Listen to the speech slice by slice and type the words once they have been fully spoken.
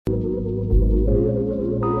You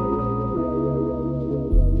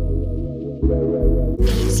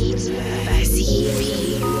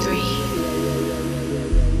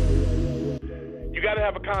got to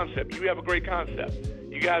have a concept. You have a great concept.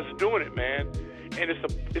 You guys are doing it, man, and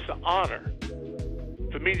it's an honor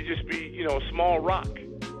for me to just be, a small rock,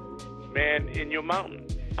 man, in your mountain.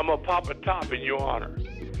 I'm gonna pop a top in your honor.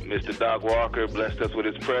 Mr. Doc Walker blessed us with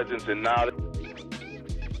his presence and knowledge.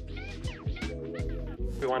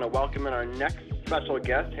 We want to welcome in our next special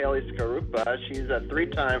guest, Haley Skarupa. She's a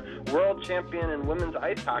three-time world champion in women's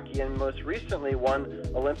ice hockey and most recently won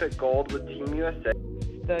Olympic gold with Team USA.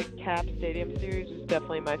 The Cap Stadium Series is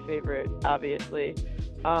definitely my favorite, obviously.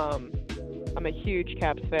 I'm a huge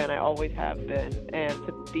Caps fan. I always have been. And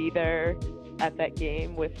to be there at that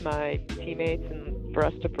game with my teammates and for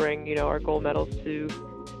us to bring, our gold medals to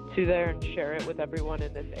there and share it with everyone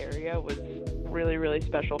in this area was really, really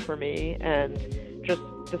special for me. And just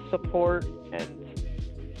the support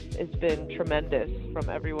has been tremendous from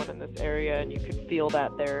everyone in this area, and you could feel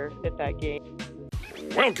that there at that game.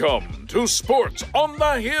 Welcome to Sports on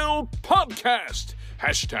the Hill podcast.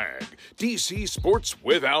 Hashtag DC Sports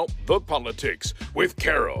Without the Politics with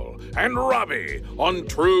Carol and Robbie on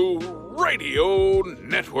True Radio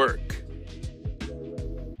Network.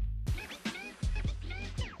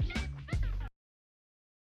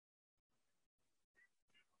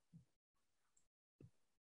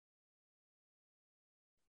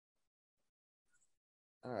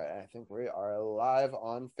 All right, I think we are live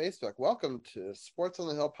on Facebook. Welcome to Sports on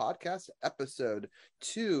the Hill podcast, episode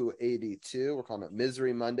 282. We're calling it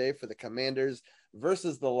Misery Monday for the Commanders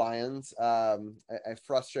versus the Lions. A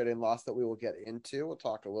frustrating loss that we will get into. We'll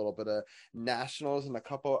talk a little bit of Nationals and a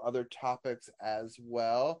couple other topics as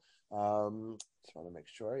well. Just want to make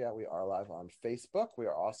sure. Yeah, we are live on Facebook. We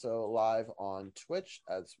are also live on Twitch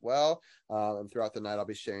as well. And throughout the night, I'll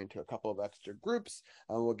be sharing to a couple of extra groups.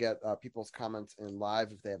 We'll get people's comments in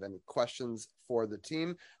live if they have any questions for the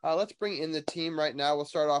team. Let's bring in the team right now. We'll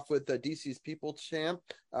start off with DC's People Champ.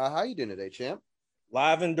 How you doing today, Champ?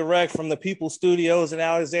 Live and direct from the People Studios in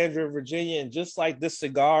Alexandria, Virginia. And just like this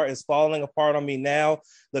cigar is falling apart on me now,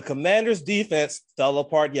 the Commanders' defense fell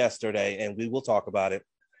apart yesterday, and we will talk about it.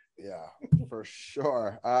 Yeah, for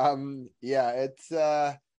sure. It's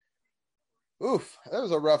that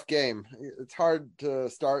was a rough game. It's hard to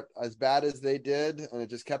start as bad as they did, and it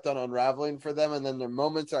just kept on unraveling for them. And then the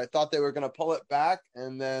moments I thought they were going to pull it back,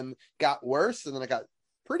 and then got worse, and then it got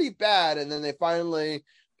pretty bad, and then they finally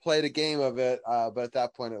played a game of it. But at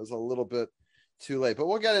that point, it was a little bit too late. But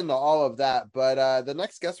we'll get into all of that. But the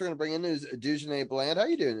next guest we're going to bring in is Dujanay Bland. How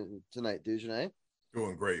you doing tonight, Dujanay?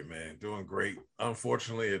 Doing great, man. Doing great.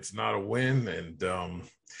 Unfortunately, it's not a win, and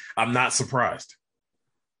I'm not surprised.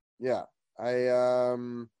 Yeah,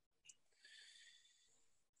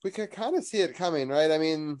 we could kind of see it coming, right? I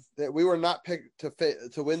mean, that we were not picked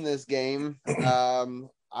to win this game.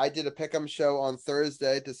 I did a pick'em show on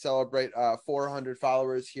Thursday to celebrate 400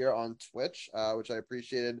 followers here on Twitch, which I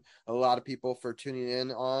appreciated a lot of people for tuning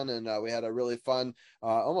in on. And we had a really fun,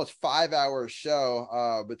 almost 5-hour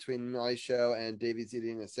show between my show and Davey's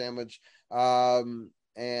Eating a Sandwich. And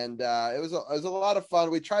it was a lot of fun.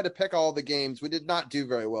 We tried to pick all the games. We did not do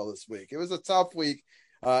very well this week. It was a tough week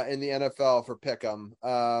in the NFL for pick'em.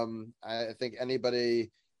 I think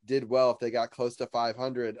anybody did well if they got close to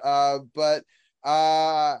 500. But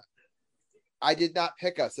I did not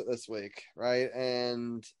pick us this week, right?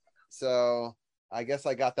 And so I guess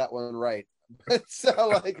I got that one right. But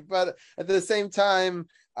at the same time,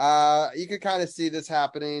 you could kind of see this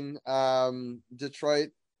happening. Detroit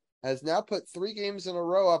has now put 3 games in a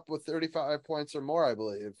row up with 35 points or more, I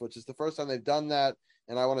believe, which is the first time they've done that,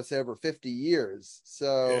 and I want to say over 50 years.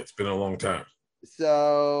 So yeah, it's been a long time.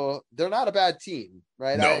 So they're not a bad team,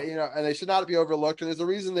 right? No. And they should not be overlooked. And there's a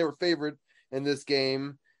reason they were favored in this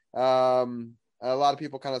game. A lot of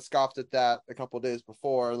people kind of scoffed at that a couple of days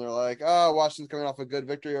before, and they're like, oh, Washington's coming off a good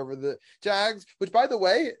victory over the Jags, which, by the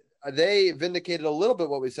way, they vindicated a little bit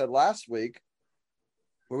what we said last week,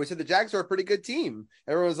 where we said the Jags are a pretty good team.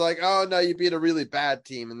 Everyone's like, oh, no, you beat a really bad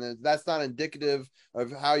team, and that's not indicative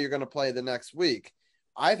of how you're going to play the next week.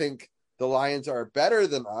 I think the Lions are better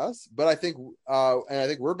than us, but I think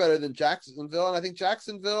we're better than Jacksonville, and I think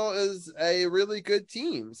Jacksonville is a really good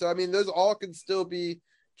team. So, I mean, those all can still be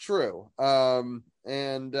true. But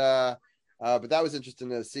that was interesting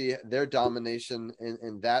to see their domination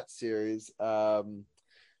in that series. But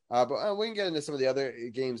we can get into some of the other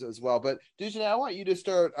games as well. But Dujan, I want you to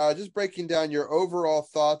start just breaking down your overall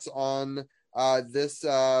thoughts on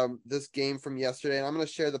this game from yesterday, and I'm going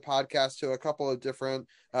to share the podcast to a couple of different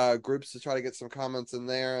groups to try to get some comments in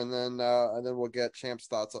there, and then we'll get Champ's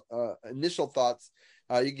thoughts, initial thoughts.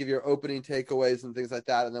 You give your opening takeaways and things like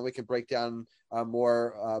that, and then we can break down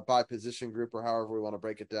more by position group or however we want to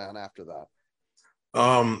break it down after that.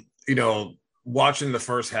 Watching the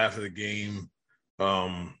first half of the game,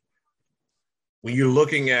 when you're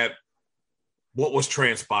looking at what was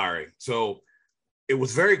transpiring, so it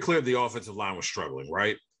was very clear the offensive line was struggling,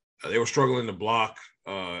 right? They were struggling to block,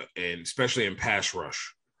 and especially in pass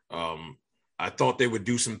rush. I thought they would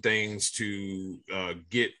do some things to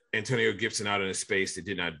get Antonio Gibson out of his space. They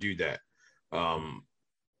did not do that.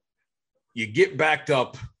 You get backed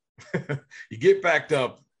up.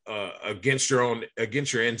 Against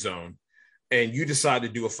your end zone, and you decide to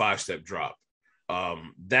do a 5-step drop.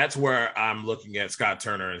 That's where I'm looking at Scott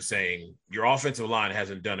Turner and saying your offensive line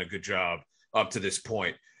hasn't done a good job up to this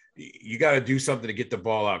point. You got to do something to get the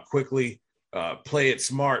ball out quickly, play it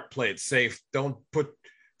smart, play it safe. Don't put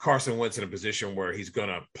Carson Wentz in a position where he's going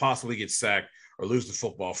to possibly get sacked or lose the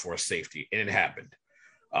football for a safety. And it happened.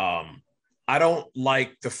 I don't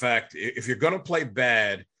like the fact if you're going to play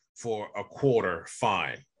bad for a quarter,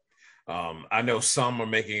 fine. I know some are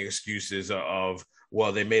making excuses of,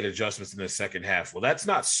 well, they made adjustments in the second half. Well, that's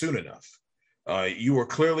not soon enough. You were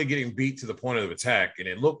clearly getting beat to the point of attack, and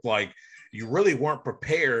it looked like you really weren't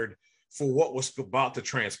prepared for what was about to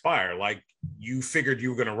transpire. Like you figured you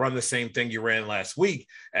were going to run the same thing you ran last week,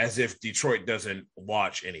 as if Detroit doesn't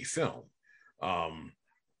watch any film.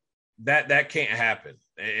 That can't happen.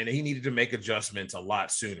 And he needed to make adjustments a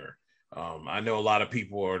lot sooner. I know a lot of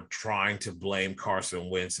people are trying to blame Carson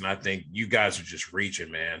Wentz, and I think you guys are just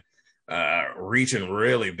reaching, man. Reaching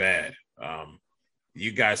really bad.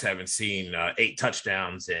 You guys haven't seen 8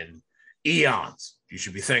 touchdowns in eons. You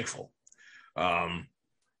should be thankful.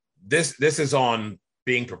 This is on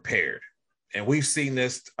being prepared. And we've seen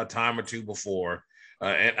this a time or two before.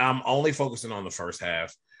 And I'm only focusing on the first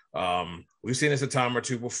half. We've seen this a time or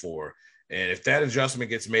two before. And if that adjustment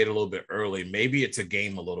gets made a little bit early, maybe it's a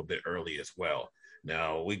game a little bit early as well.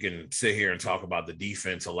 Now, we can sit here and talk about the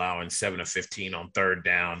defense allowing 7 of 15 on third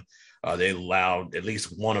down. They allowed at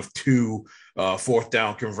least 1 of 2 fourth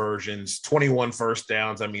down conversions, 21 first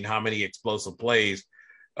downs. I mean, how many explosive plays?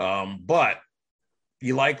 But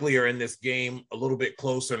you likely are in this game a little bit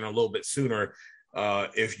closer and a little bit sooner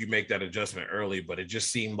if you make that adjustment early. But it just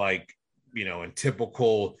seemed like, in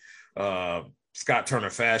typical Scott Turner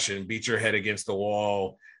fashion, beat your head against the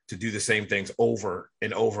wall to do the same things over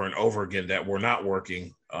and over and over again that were not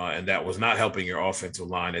working and that was not helping your offensive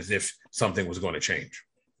line, as if something was going to change.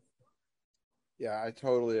 Yeah, I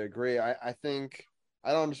totally agree. I think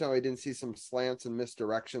I don't understand why we didn't see some slants and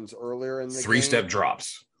misdirections earlier in the 3-step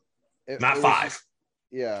drops, not 5.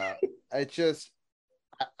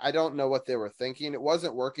 I don't know what they were thinking. It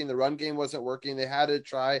wasn't working. The run game wasn't working. They had to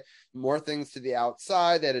try more things to the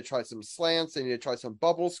outside. They had to try some slants. They needed to try some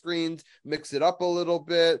bubble screens, mix it up a little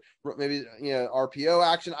bit, maybe, RPO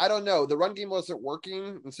action. I don't know. The run game wasn't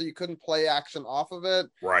working, and so you couldn't play action off of it.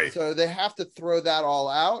 Right. So they have to throw that all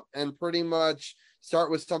out and pretty much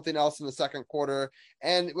start with something else in the second quarter.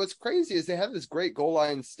 And what's crazy is they had this great goal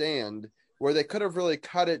line stand where they could have really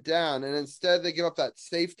cut it down, and instead they give up that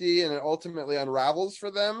safety and it ultimately unravels for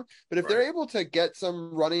them. But if they're able to get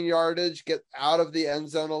some running yardage, get out of the end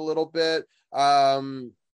zone a little bit, I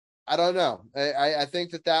don't know. I think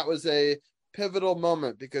that was a pivotal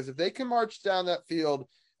moment, because if they can march down that field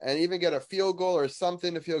and even get a field goal or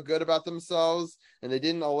something to feel good about themselves, and they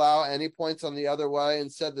didn't allow any points on the other way,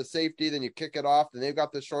 instead the safety, then you kick it off, then they've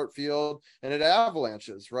got the short field and it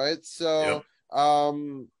avalanches, right? So,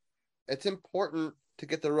 it's important to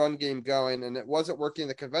get the run game going, and it wasn't working in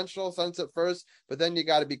the conventional sense at first, but then you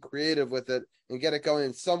got to be creative with it and get it going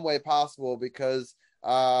in some way possible, because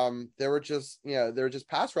they were just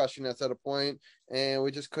pass rushing us at a point, and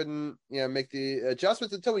we just couldn't make the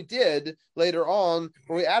adjustments until we did later on,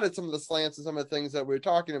 where we added some of the slants and some of the things that we were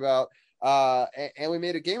talking about, and we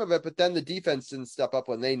made a game of it. But then the defense didn't step up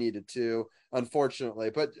when they needed to, unfortunately.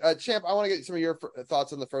 But Champ, I want to get some of your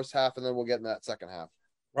thoughts on the first half, and then we'll get in that second half.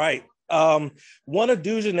 Right. One of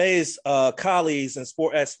Dugenet's colleagues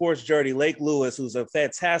at Sports Journey, Lake Lewis, who's a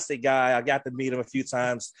fantastic guy, I got to meet him a few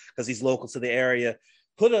times because he's local to the area,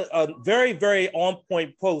 put a very, very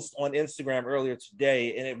on-point post on Instagram earlier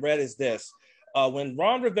today, and it read as this. When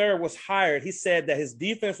Ron Rivera was hired, he said that his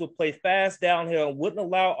defense would play fast downhill and wouldn't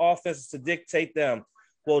allow offenses to dictate them.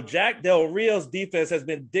 Well, Jack Del Rio's defense has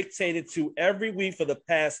been dictated to every week for the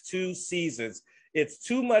past 2 seasons. It's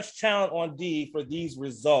too much talent on D for these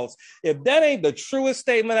results. If that ain't the truest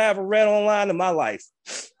statement I ever read online in my life,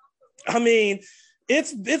 I mean,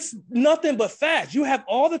 it's nothing but facts. You have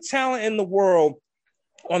all the talent in the world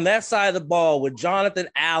on that side of the ball with Jonathan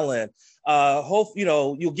Allen.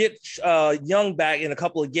 You'll get Young back in a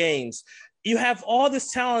couple of games. You have all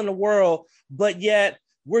this talent in the world, but yet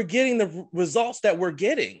we're getting the results that we're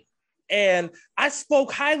getting. And I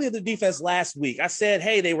spoke highly of the defense last week. I said,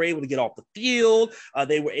 hey, they were able to get off the field.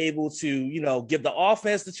 They were able to, give the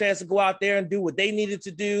offense the chance to go out there and do what they needed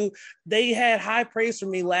to do. They had high praise for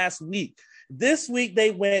me last week. This week,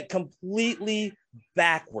 they went completely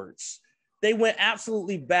backwards. They went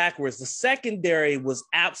absolutely backwards. The secondary was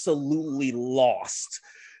absolutely lost.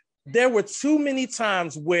 There were too many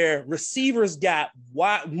times where receivers got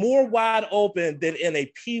more wide open than in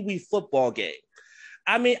a peewee football game.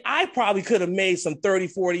 I mean, I probably could have made some 30,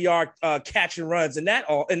 40-yard catch and runs in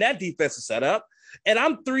that defensive setup. And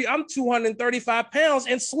I'm 235 pounds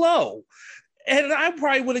and slow. And I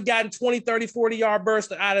probably would have gotten 20, 30, 40-yard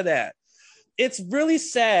bursts out of that. It's really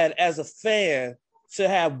sad as a fan to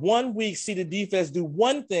have 1 week see the defense do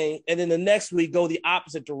one thing and then the next week go the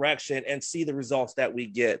opposite direction and see the results that we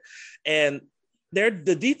get. And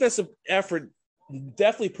the defensive effort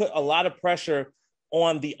definitely put a lot of pressure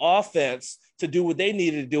on the offense to do what they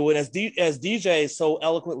needed to do. And as DJ so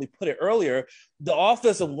eloquently put it earlier, the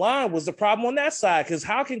offensive line was the problem on that side, because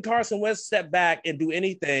how can Carson Wentz step back and do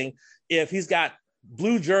anything if he's got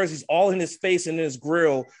blue jerseys all in his face and in his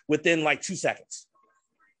grill within like 2 seconds?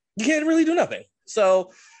 You can't really do nothing.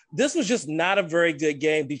 So this was just not a very good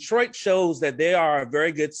game. Detroit shows that they are a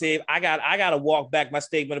very good team. I got to walk back my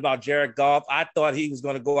statement about Jared Goff. I thought he was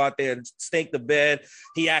going to go out there and stink the bed.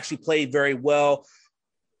 He actually played very well.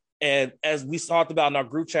 And as we talked about in our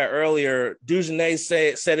group chat earlier,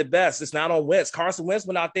 Dugenais said it best. It's not on Wentz. Carson Wentz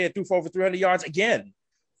went out there and threw for over 300 yards again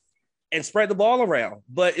and spread the ball around.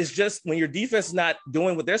 But it's just when your defense is not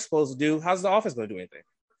doing what they're supposed to do, how's the offense going to do anything?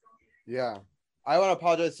 Yeah. I want to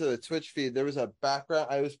apologize to the Twitch feed. There was a background.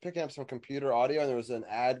 I was picking up some computer audio, and there was an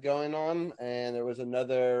ad going on, and there was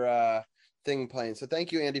another thing playing. So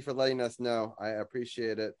thank you, Andy, for letting us know. I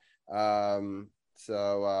appreciate it. I'll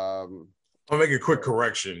make a quick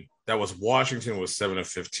correction. That was Washington was 7 of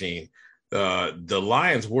 15. The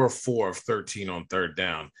Lions were 4 of 13 on third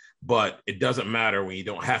down, but it doesn't matter when you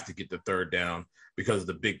don't have to get the third down because of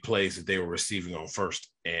the big plays that they were receiving on first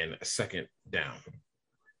and second down.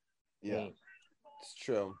 Yeah, it's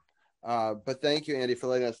true. But thank you, Andy, for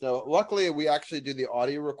letting us know. Luckily, we actually do the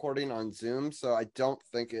audio recording on Zoom, so I don't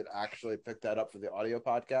think it actually picked that up for the audio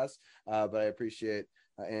podcast. But I appreciate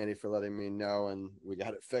Andy for letting me know, and we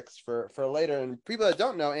got it fixed for later. And people that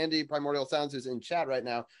don't know, Andy Primordial Sounds, who's in chat right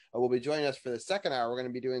now, will be joining us for the second hour. We're going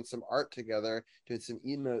to be doing some art together, doing some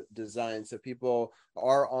emote design. So people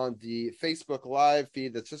are on the Facebook live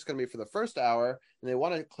feed that's just going to be for the first hour, and they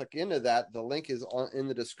want to click into that. The link is in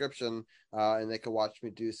the description, and they can watch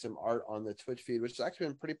me do some art on the Twitch feed, which has actually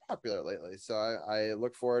been pretty popular lately. So I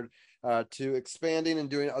look forward to expanding and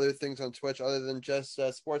doing other things on Twitch other than just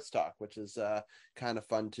sports talk, which is kind of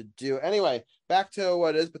fun to do. Anyway, back to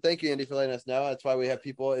what it is, but thank you, Andy, for letting us know. That's why we have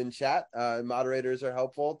people in chat. Moderators are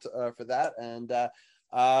helpful for that. And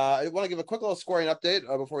I want to give a quick little scoring update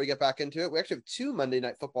before we get back into it. We actually have 2 Monday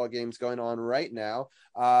Night Football games going on right now.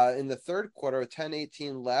 In the third quarter, with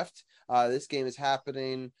 10:18 left, this game is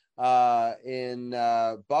happening in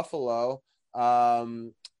Buffalo.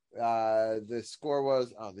 The score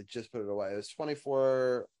was, they just put it away. It was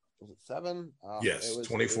 24, was it 7? Yes,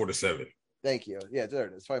 24-7. Thank you. Yeah, there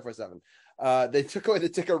it is, 24-7. They took away the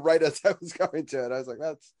ticker right as I was going to it. I was like,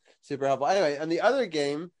 that's super helpful. Anyway, and the other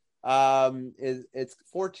game, it's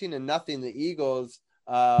 14-0 the Eagles,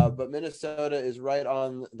 but Minnesota is right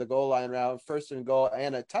on the goal line route, 1st and goal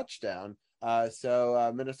and a touchdown.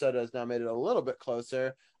 So Minnesota has now made it a little bit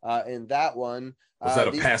closer in that one. Was that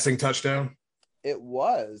a passing touchdown? It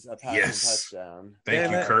was a passing touchdown.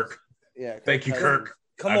 Thank you, Kirk. Yeah. Thank you, Kirk.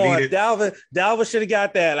 Come on, Dalvin should have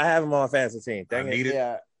got that. I have him on fantasy team.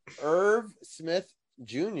 Yeah. Irv Smith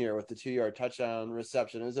Jr. with the 2-yard touchdown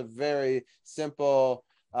reception. It was a very simple,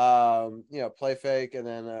 play fake and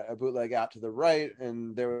then a bootleg out to the right,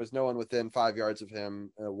 and there was no one within 5 yards of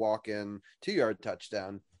him. A walk-in 2-yard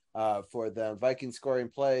touchdown for them. Vikings scoring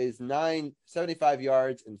plays 75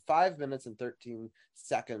 yards in 5 minutes and 13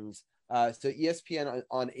 seconds. So ESPN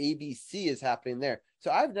on ABC is happening there.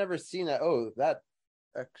 So I've never seen that. Oh, that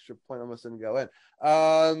extra point almost didn't go in.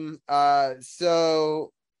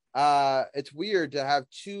 So it's weird to have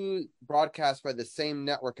two broadcasts by the same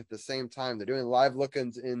network at the same time. They're doing live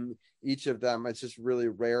look-ins in each of them. It's just really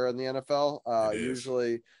rare in the NFL.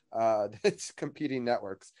 Usually it's competing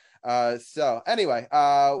networks. So anyway,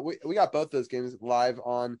 we got both those games live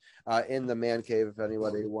on in the man cave. If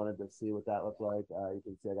anybody wanted to see what that looked like, you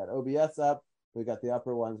can see I got OBS up. We got the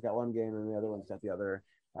upper one's got one game and the other one's got the other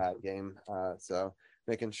game. So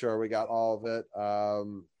making sure we got all of it.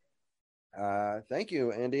 Thank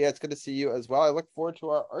you, Andy. Yeah, it's good to see you as well. I look forward to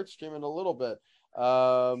our art stream in a little bit.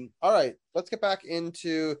 All right, let's get back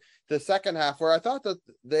into the second half where I thought that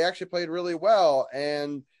they actually played really well.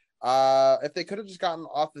 And if they could have just gotten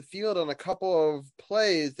off the field on a couple of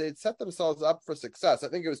plays, they'd set themselves up for success. I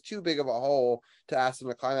think it was too big of a hole to ask them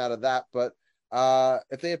to climb out of that. But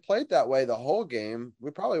if they had played that way the whole game,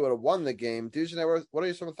 we probably would have won the game. Dujane, what are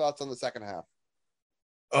your some thoughts on the second half?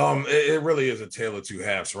 It really is a tale of two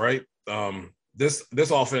halves, right? This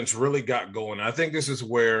offense really got going. I think this is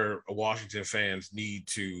where Washington fans need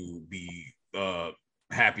to be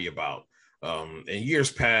happy about. In years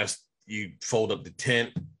past, you fold up the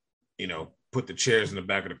tent, put the chairs in the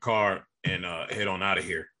back of the car and head on out of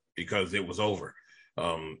here because it was over.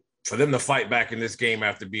 For them to fight back in this game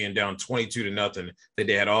after being down 22-0,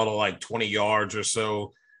 they had all of 20 yards or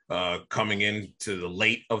so coming into the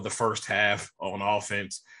late of the first half on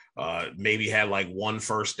offense. Maybe had one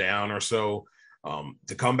first down or so.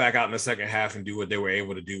 To come back out in the second half and do what they were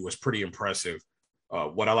able to do was pretty impressive.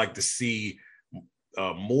 What I like to see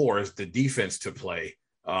more is the defense to play.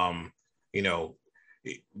 The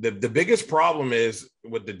biggest problem is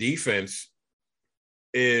with the defense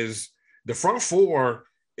is the front four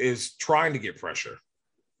is trying to get pressure,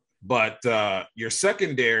 but your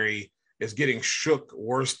secondary is getting shook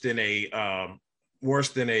worse than a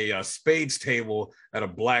spades table at a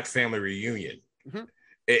black family reunion. Mm-hmm.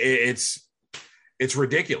 It's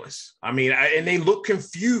ridiculous. I mean, and they look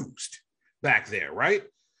confused back there, right?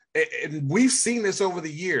 And we've seen this over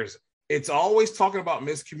the years. It's always talking about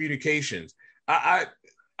miscommunications.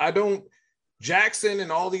 Jackson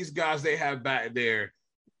and all these guys they have back there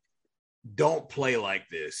don't play like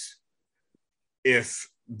this if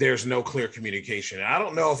there's no clear communication. I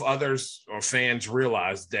don't know if others or fans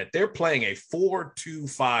realize that they're playing a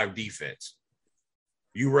 4-2-5 defense.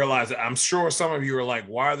 You realize that. I'm sure some of you are like,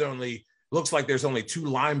 why are there looks like there's only two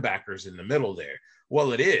linebackers in the middle there.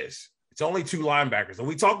 Well, it is. It's only two linebackers. And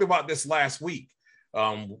we talked about this last week,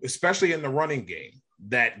 especially in the running game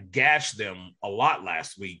that gashed them a lot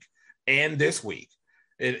last week and this week.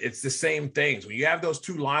 It's the same things. When you have those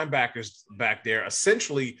two linebackers back there,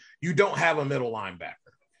 essentially you don't have a middle linebacker.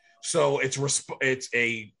 So it's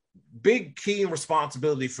a big, keen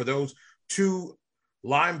responsibility for those two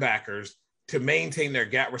linebackers to maintain their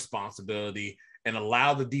gap responsibility and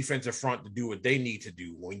allow the defensive front to do what they need to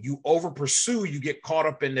do. When you over pursue, you get caught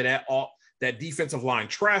up into that defensive line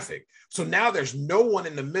traffic. So now there's no one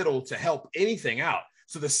in the middle to help anything out.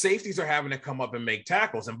 So the safeties are having to come up and make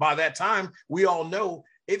tackles. And by that time, we all know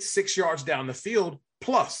it's 6 yards down the field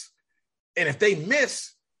plus. And if they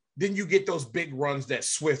miss, then you get those big runs that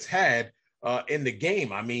Swift had in the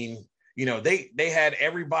game. I mean, they had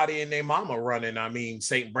everybody and their mama running. I mean,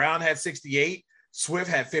 St. Brown had 68. Swift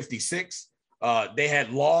had 56. They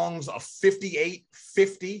had longs of 58,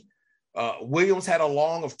 50. Williams had a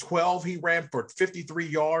long of 12. He ran for 53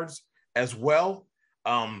 yards as well.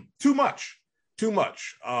 Too much.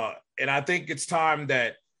 And I think it's time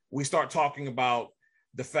that we start talking about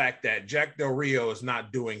the fact that Jack Del Rio is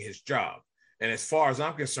not doing his job. And as far as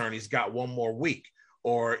I'm concerned, he's got one more week,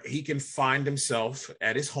 or he can find himself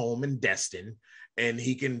at his home in Destin and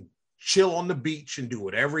he can chill on the beach and do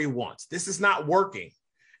whatever he wants. This is not working.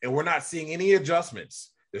 And we're not seeing any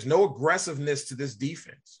adjustments. There's no aggressiveness to this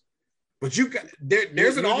defense. But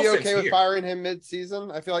there's an offense. You'd be okay with firing him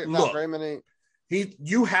mid-season? I feel like not very many.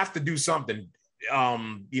 You have to do something.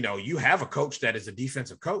 You have a coach that is a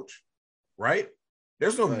defensive coach, right?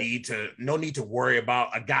 There's no need to worry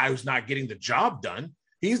about a guy who's not getting the job done.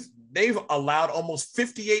 They've allowed almost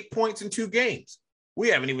 58 points in 2 games. We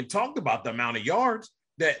haven't even talked about the amount of yards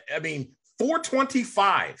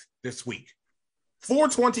 425 this week.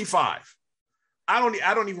 425. I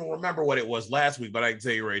don't even remember what it was last week, but I can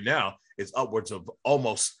tell you right now, it's upwards of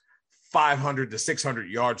almost 500 to 600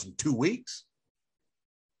 yards in 2 weeks.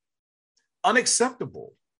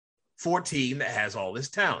 Unacceptable for a team that has all this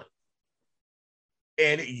talent.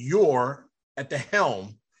 And you're at the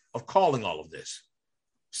helm of calling all of this.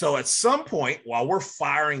 So at some point, while we're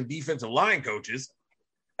firing defensive line coaches,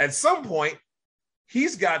 at some point,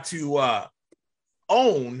 he's got to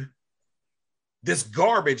own this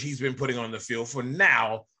garbage he's been putting on the field for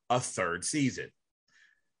now a third season.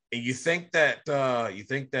 And you think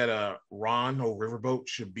that Ron or Riverboat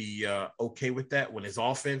should be okay with that when his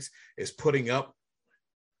offense is putting up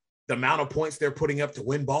the amount of points they're putting up to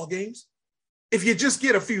win ball games? If you just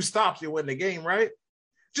get a few stops, you win the game, right?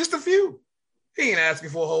 Just a few. He ain't asking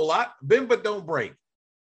for a whole lot. Bend but don't break.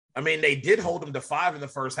 I mean, they did hold him to 5 in the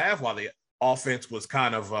first half while the offense was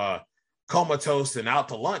kind of comatose and out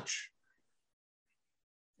to lunch.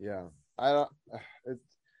 Yeah, I don't.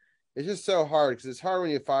 It's just so hard because it's hard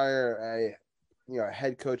when you fire a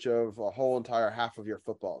head coach of a whole entire half of your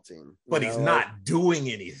football team. But he's not doing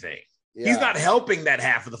anything. Yeah. He's not helping that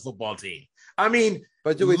half of the football team. I mean,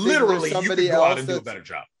 but do we literally, think you could go out and do a better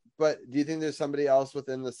job. But do you think there's somebody else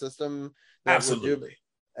within the system? Absolutely.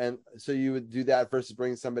 And so you would do that versus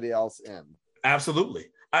bring somebody else in? Absolutely.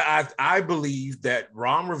 I believe that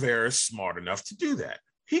Ron Rivera is smart enough to do that.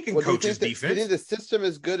 He can coach his defense. Do you think the system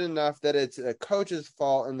is good enough that it's a coach's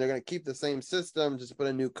fault and they're going to keep the same system, just put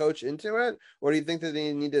a new coach into it? Or do you think that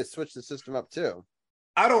they need to switch the system up too?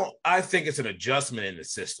 I think it's an adjustment in the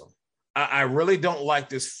system. I really don't like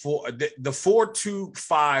this. The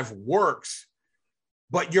 4-2-5 works,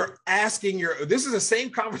 but you're asking this is the same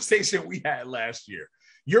conversation we had last year.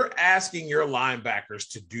 You're asking your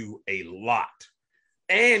linebackers to do a lot,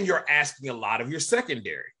 and you're asking a lot of your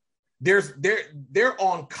secondary. They're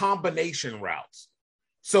on combination routes.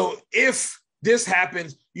 So if this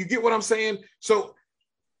happens, you get what I'm saying? So,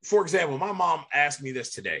 for example, my mom asked me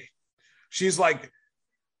this today. She's like,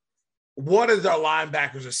 what are the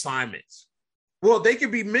linebackers' assignments? Well, they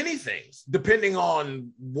could be many things depending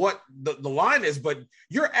on what the line is, but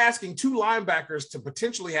you're asking 2 linebackers to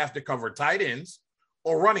potentially have to cover tight ends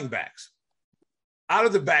or running backs out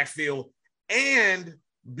of the backfield and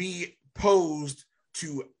be posed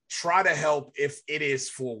to try to help if it is,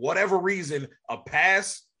 for whatever reason, a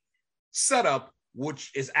pass setup,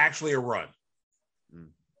 which is actually a run.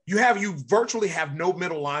 You virtually have no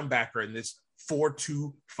middle linebacker in this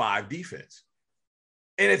 4-2-5 defense.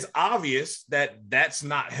 And it's obvious that that's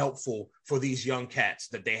not helpful for these young cats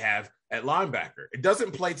that they have at linebacker. It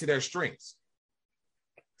doesn't play to their strengths.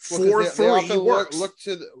 4-3 works. Look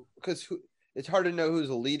to because it's hard to know who's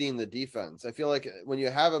leading the defense. I feel like when you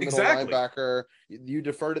have a middle linebacker, you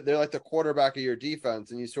defer to, they're like the quarterback of your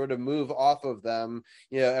defense, and you sort of move off of them.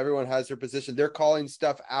 Everyone has their position. They're calling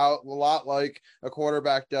stuff out a lot like a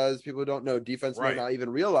quarterback does. People who don't know defense might not even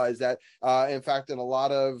realize that. In fact, in a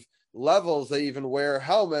lot of levels, they even wear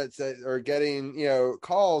helmets that are getting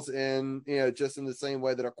calls in just in the same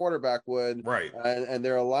way that a quarterback would, right? And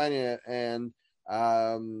they're aligning it. And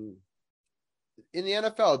in the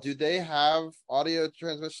NFL, do they have audio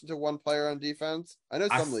transmission to one player on defense? I know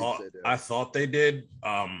some leagues they do. I thought they did.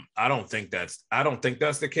 I don't think that's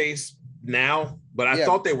the case now, but I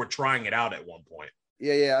thought they were trying it out at one point.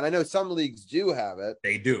 Yeah, and I know some leagues do have it.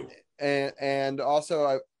 They do, and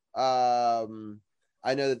also I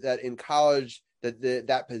know that in college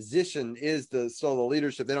that position is still the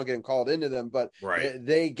leadership. They don't get called into them, but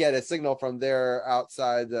they get a signal from their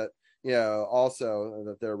outside that also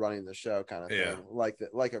that they're running the show kind of thing, like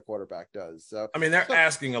a quarterback does. So I mean, they're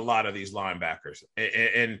asking a lot of these linebackers,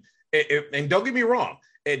 and don't get me wrong,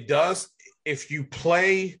 it does if you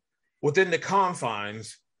play within the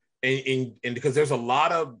confines, and because there's a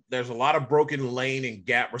lot of broken lane and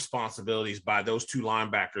gap responsibilities by those 2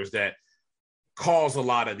 linebackers that cause a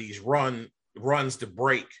lot of these runs to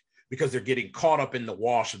break because they're getting caught up in the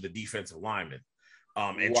wash of the defensive lineman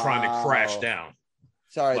and trying to crash down.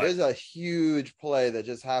 Sorry, there's a huge play that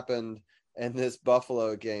just happened in this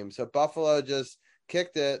Buffalo game. So Buffalo just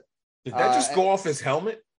kicked it. Did that just go off his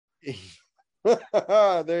helmet?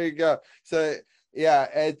 There you go. So yeah,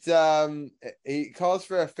 it's he calls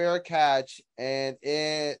for a fair catch, and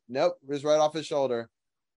it was right off his shoulder,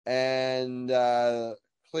 and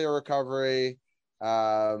clear recovery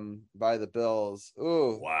by the Bills.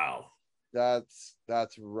 Ooh, wow, that's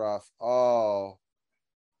rough. Oh.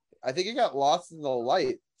 I think he got lost in the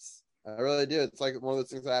lights. I really do. It's like one of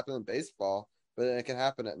those things that happen in baseball, but it can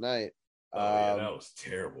happen at night. Yeah, that was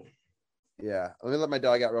terrible. Yeah, let me let my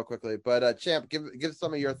dog out real quickly. But Champ, give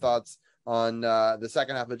some of your thoughts on the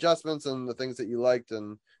second half adjustments and the things that you liked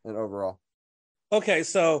and overall. Okay,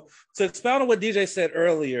 so to expound on what DJ said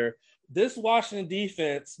earlier, this Washington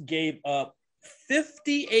defense gave up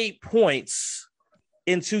 58 points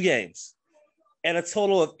in 2 games. And a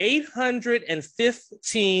total of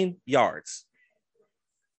 815 yards.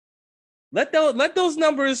 Let those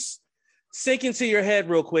numbers sink into your head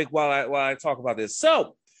real quick while I talk about this.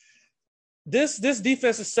 So this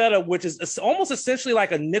defensive setup, which is almost essentially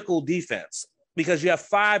like a nickel defense, because you have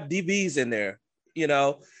 5 DBs in there,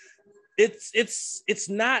 it's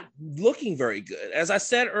not looking very good. As I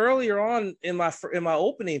said earlier on in my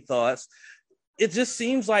opening thoughts, it just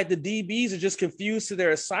seems like the DBs are just confused to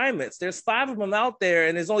their assignments. There's 5 of them out there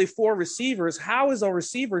and there's only 4 receivers. How is a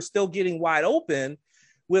receiver still getting wide open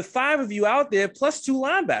with 5 of you out there plus 2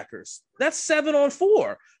 linebackers? That's 7 on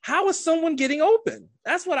 4. How is someone getting open?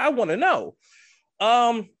 That's what I want to know.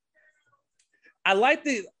 I like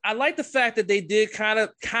the fact that they did kind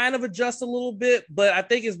of adjust a little bit, but I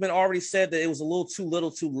think it's been already said that it was a little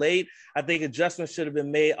too late. I think adjustments should have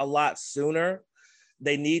been made a lot sooner.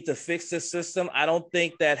 They need to fix this system. I don't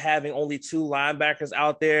think that having only 2 linebackers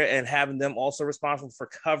out there and having them also responsible for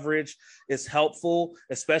coverage is helpful,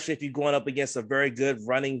 especially if you're going up against a very good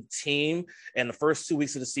running team. And the first 2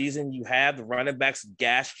 weeks of the season, you have the running backs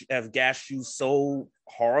have gashed you so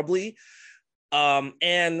horribly.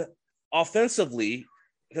 And offensively,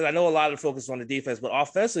 because I know a lot of the focus is on the defense, but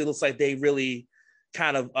offensively, it looks like they really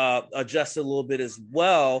kind of adjusted a little bit as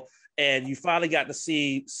well. And you finally got to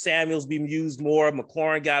see Samuels be used more.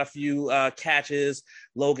 McLaurin got a few catches.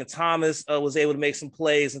 Logan Thomas was able to make some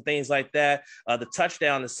plays and things like that. The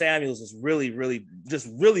touchdown to Samuels is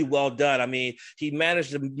really well done. I mean, he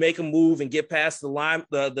managed to make a move and get past the line,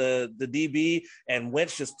 the DB, and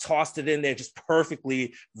Wentz just tossed it in there just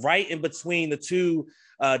perfectly right in between the 2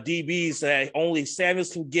 DBs that only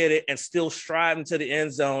Samuels can get it and still stride into the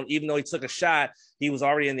end zone. Even though he took a shot, he was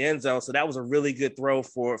already in the end zone. So that was a really good throw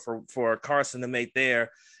for Carson to make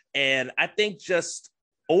there. And I think just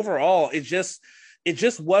overall, it just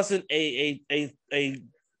wasn't a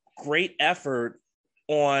great effort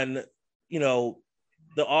on,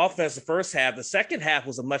 the offense the first half. The second half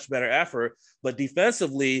was a much better effort, but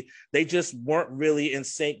defensively, they just weren't really in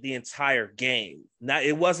sync the entire game. Now,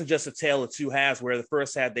 it wasn't just a tale of 2 halves where the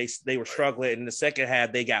first half they were struggling and in the second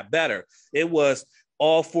half they got better. It was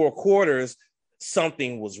all 4 quarters,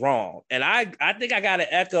 something was wrong. And I think I got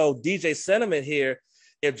to echo DJ's sentiment here.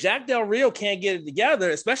 If Jack Del Rio can't get it together,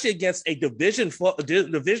 especially against a division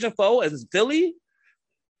foe as Philly,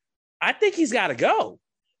 I think he's got to go.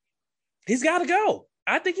 He's got to go.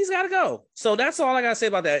 I think he's got to go. So that's all I got to say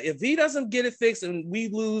about that. If he doesn't get it fixed and we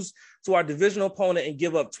lose to our divisional opponent and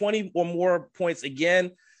give up 20 or more points again,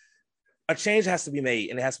 a change has to be made,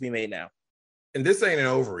 and it has to be made now. And this ain't an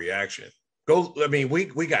overreaction.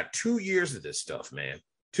 We got 2 years of this stuff, man.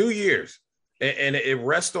 2 years. And it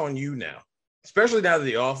rests on you now, especially now that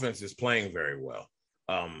the offense is playing very well.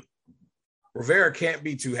 Rivera can't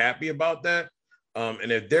be too happy about that.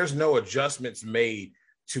 And if there's no adjustments made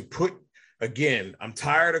to put, again, I'm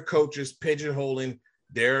tired of coaches pigeonholing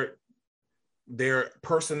their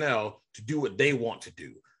personnel to do what they want to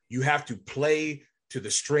do. You have to play to the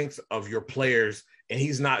strength of your players, and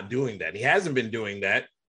he's not doing that. He hasn't been doing that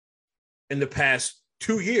in the past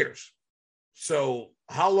 2 years. So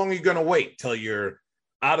how long are you going to wait till you're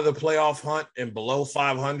out of the playoff hunt and below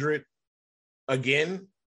 500 again?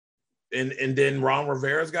 And then Ron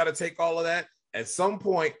Rivera's got to take all of that. At some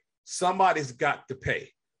point, somebody's got to pay.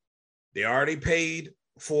 They already paid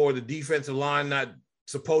for the defensive line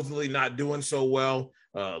supposedly not doing so well.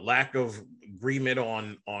 Lack of agreement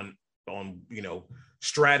on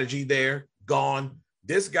strategy there. Gone.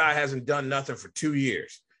 This guy hasn't done nothing for 2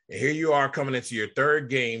 years. And here you are coming into your 3rd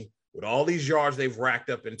game with all these yards they've racked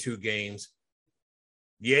up in 2 games.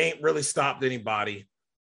 You ain't really stopped anybody.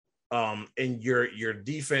 And your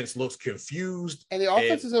defense looks confused. And the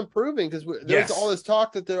offense is improving because there was all this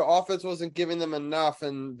talk that their offense wasn't giving them enough,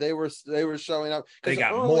 and they were showing up. They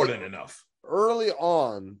got more than enough. Early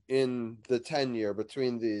on in the tenure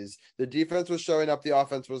between these, the defense was showing up, the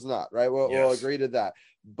offense was not, right? We'll agree to that.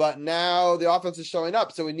 But now the offense is showing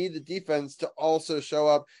up, so we need the defense to also show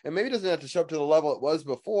up. And maybe it doesn't have to show up to the level it was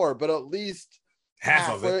before, but at least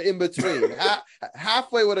half of it in between.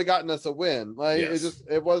 Halfway would have gotten us a win.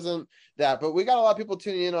 It wasn't that. But we got a lot of people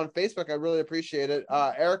tuning in on Facebook. I really appreciate it.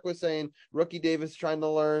 Eric was saying Rookie Davis trying to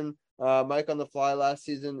learn Mike on the fly last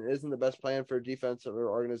season isn't the best plan for a defensive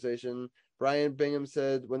organization. Brian Bingham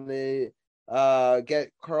said when they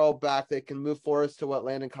get Carl back, they can move Forrest to what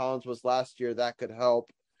Landon Collins was last year. That could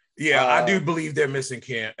help. Yeah, I do believe they're missing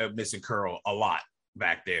Carl a lot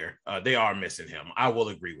back there. They are missing him. I will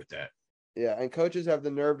agree with that. Yeah, and coaches have the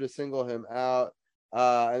nerve to single him out.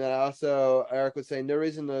 And then also Eric was saying no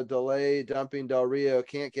reason to delay dumping Del Rio,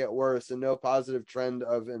 can't get worse, and no positive trend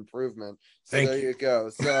of improvement. So there you go.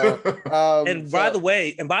 So by the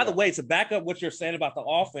way, to back up what you're saying about the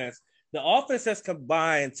offense has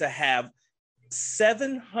combined to have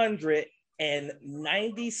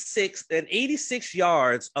 786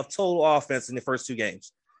 yards of total offense in the first 2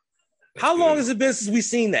 games. How long has it been since we've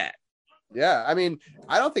seen that? Yeah, I mean,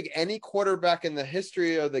 I don't think any quarterback in the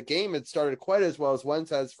history of the game had started quite as well as Wentz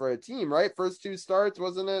has for a team, right? First 2 starts,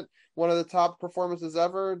 wasn't it one of the top performances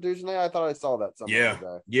ever, Dujane? I thought I saw that somewhere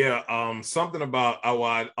today. Yeah. Something about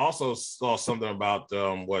I also saw something about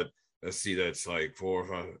let's see, that's like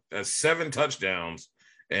 7 touchdowns,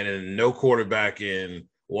 and then no quarterback in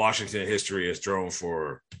Washington history has thrown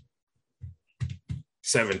for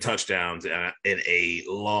 7 touchdowns in a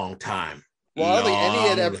long time. Well, I don't think any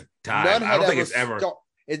had ever. None had I don't think it's ever.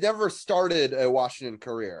 It never started a Washington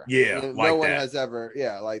career. Yeah, no one has ever.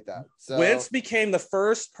 Yeah, like that. So Wentz became the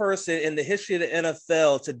first person in the history of the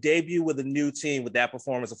NFL to debut with a new team with that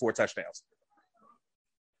performance of 4 touchdowns.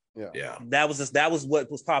 Yeah. That was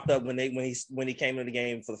what was popped up when he came into the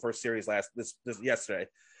game for the first series yesterday.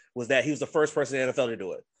 Was that he was the first person in the NFL to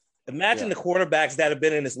do it? Imagine the quarterbacks that have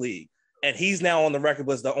been in this league, and he's now on the record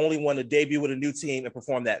was the only one to debut with a new team and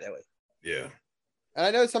perform that way. Yeah. And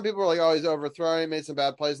I know some people were like, oh, he's overthrowing, made some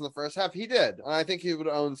bad plays in the first half. He did. And I think he would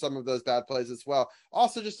own some of those bad plays as well.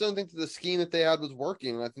 Also, just don't think that the scheme that they had was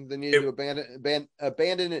working. I think they needed to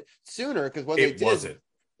abandon it sooner, because when they did, wasn't.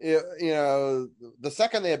 The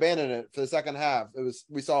second they abandoned it for the second half,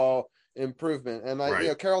 we saw improvement.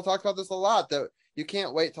 And Carol talked about this a lot, that you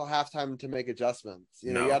can't wait till halftime to make adjustments.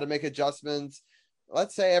 You got to make adjustments,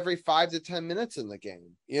 let's say every 5 to 10 minutes in the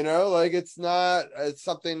game. It's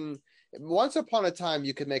something. Once upon a time,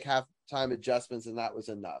 you could make halftime adjustments, and that was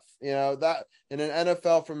enough. That in an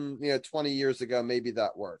NFL from 20 years ago, maybe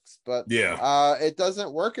that works, but it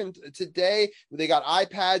doesn't work. And today, they got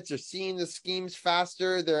iPads. They're seeing the schemes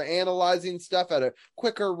faster. They're analyzing stuff at a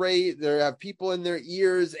quicker rate. They have people in their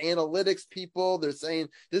ears, analytics people. They're saying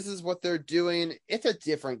this is what they're doing. It's a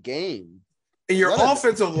different game. And your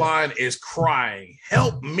offensive line is crying,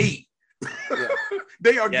 "Help me!"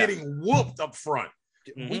 They are getting whooped up front.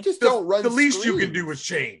 We just don't run. The least you can do is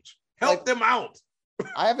change. Help them out.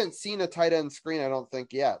 I haven't seen a tight end screen, I don't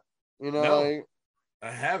think, yet. I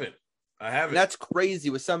haven't. That's crazy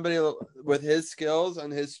with somebody with his skills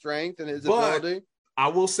and his strength and his ability. I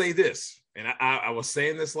will say this, and I was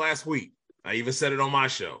saying this last week. I even said it on my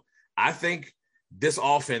show. I think this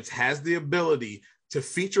offense has the ability to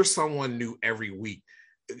feature someone new every week.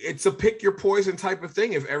 It's a pick your poison type of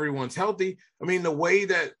thing if everyone's healthy. I mean, the way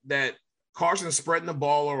that Carson's spreading the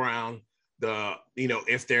ball around,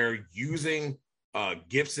 if they're using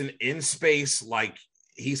Gibson in space like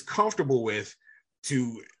he's comfortable with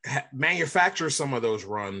to manufacture some of those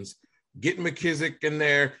runs, get McKissick in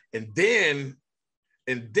there, and then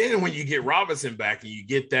when you get Robinson back and you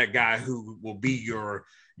get that guy who will be your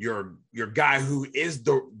guy who is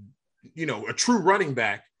a true running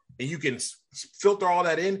back, and you can filter all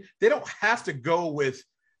that in, they don't have to go with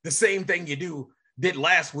the same thing you did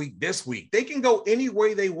last week, this week. They can go any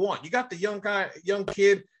way they want. You got the young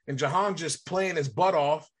kid and Jahan just playing his butt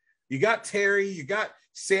off. You got Terry, you got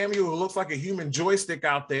Samuel, who looks like a human joystick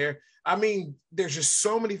out there. I mean, there's just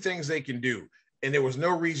so many things they can do. And there was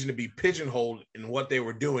no reason to be pigeonholed in what they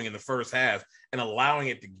were doing in the first half and allowing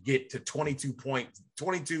it to get to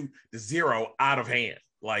 22-0 out of hand.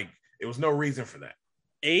 Like, it was no reason for that.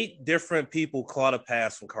 8 different people caught a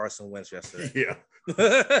pass from Carson Wentz yesterday. Yeah.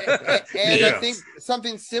 I think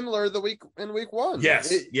something similar in week 1. Yes,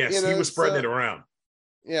 he was spreading it around.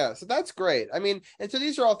 Yeah, so that's great. I mean, and so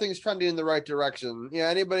these are all things trending in the right direction.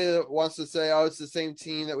 Anybody that wants to say, oh, it's the same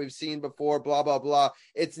team that we've seen before, blah, blah, blah,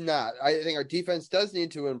 it's not. I think our defense does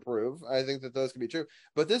need to improve. I think that those can be true.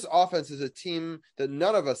 But this offense is a team that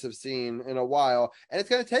none of us have seen in a while, and it's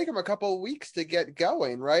going to take them a couple of weeks to get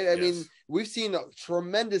going, right? I mean, we've seen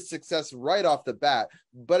tremendous success right off the bat,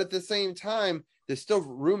 but at the same time, there's still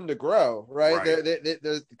room to grow, right?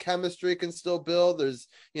 The chemistry can still build. There's,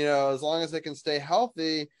 as long as they can stay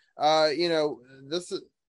healthy, this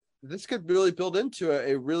could really build into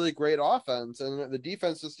a really great offense, and the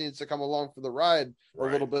defense just needs to come along for the ride a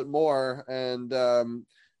little bit more. And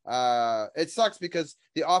it sucks because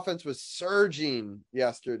the offense was surging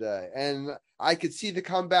yesterday, and I could see the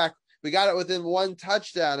comeback. We got it within 1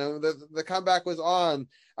 touchdown, and the comeback was on.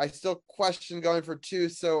 I still question going for 2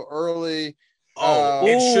 so early.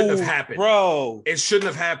 It shouldn't have happened, bro. It shouldn't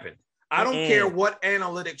have happened. I don't care what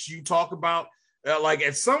analytics you talk about. Like,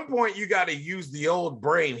 at some point, you got to use the old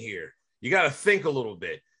brain here. You got to think a little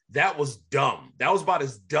bit. That was dumb. That was about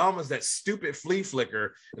as dumb as that stupid flea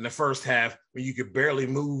flicker in the first half when you could barely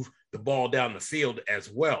move the ball down the field as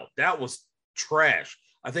well. That was trash.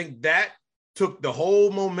 I think that took the whole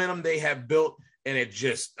momentum they had built, and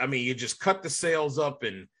you just cut the sails up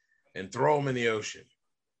and throw them in the ocean.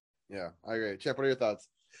 Yeah, I agree. Chip, what are your thoughts?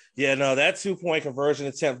 Yeah, no, that 2-point conversion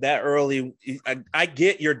attempt that early, I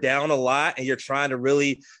get you're down a lot and you're trying to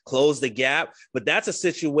really close the gap, but that's a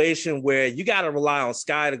situation where you got to rely on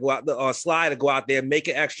Sly to go out there, make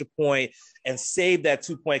an extra point, and save that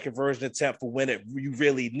 2-point conversion attempt for when you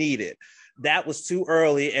really need it. That was too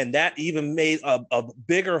early, and that even made a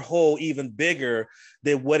bigger hole even bigger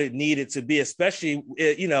than what it needed to be, especially,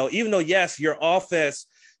 even though, yes, your offense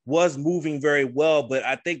was moving very well, but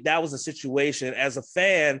I think that was a situation as a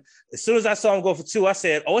fan. As soon as I saw him go for 2, I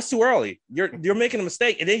said, "Oh, it's too early. You're making a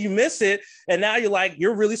mistake," and then you miss it, and now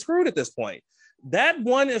you're really screwed at this point. That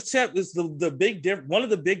one attempt is one of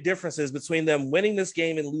the big differences between them winning this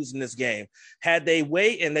game and losing this game. Had they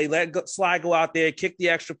wait and they let Sly go out there, kick the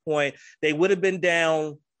extra point, they would have been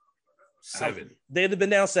down 7. They'd have been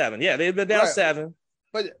down 7. Yeah, they'd have been down 7.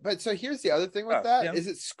 But so here's the other thing with that is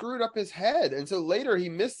it screwed up his head. And so later he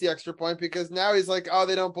missed the extra point because now he's like, oh,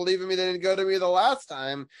 they don't believe in me. They didn't go to me the last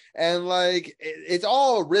time. And like, it's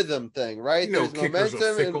all a rhythm thing, right? There's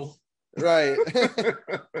momentum. Right.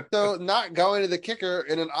 So not going to the kicker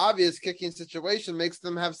in an obvious kicking situation makes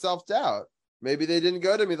them have self-doubt. Maybe they didn't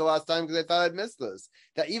go to me the last time because they thought I'd missed this.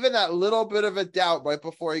 That little bit of a doubt right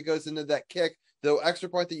before he goes into that kick, the extra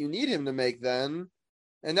point that you need him to make then.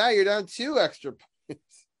 And now you're down 2 extra points.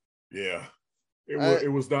 Yeah,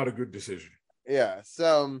 it was not a good decision. Yeah,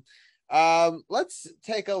 so let's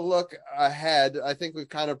take a look ahead. I think we've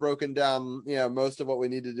kind of broken down, most of what we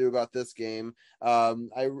need to do about this game.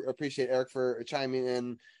 I appreciate Eric for chiming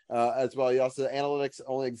in as well. You also, analytics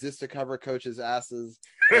only exist to cover coaches' asses.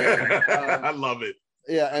 And, I love it.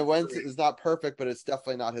 Yeah, and Wentz is not perfect, but it's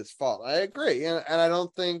definitely not his fault. I agree, and I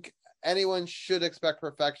don't think anyone should expect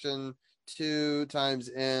perfection 2 times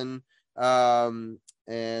in.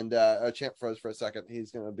 Champ froze for a second.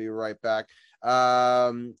 He's going to be right back.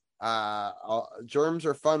 Germs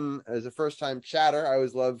are fun as a first-time chatter. I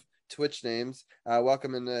always love Twitch names.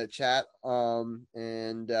 Welcome in the chat. We'll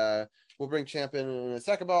bring Champ in a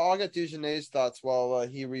second, but I'll get Dujanay's thoughts while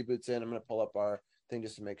he reboots in. I'm going to pull up our thing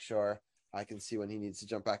just to make sure I can see when he needs to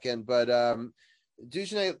jump back in. But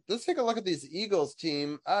Dujanay, let's take a look at this Eagles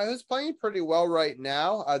team, who's playing pretty well right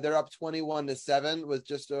now. They're up 21-7 with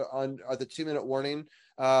just on the 2-minute warning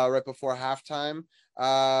right before halftime.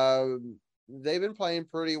 They've been playing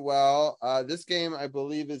pretty well. This game, I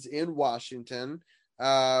believe, is in Washington.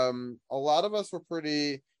 A lot of us were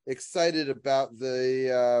pretty excited about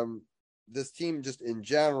this team just in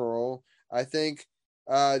general. I think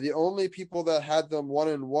the only people that had them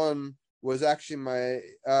 1-1 was actually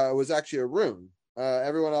Arun.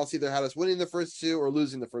 Everyone else either had us winning the first 2 or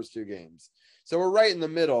losing the first 2 games. So we're right in the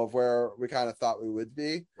middle of where we kind of thought we would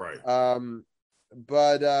be. Right.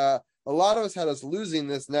 But a lot of us had us losing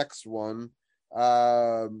this next one,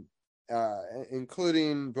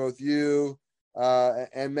 including both you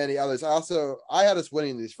and many others. I had us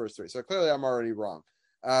winning these first 3, so clearly I'm already wrong.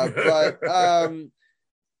 But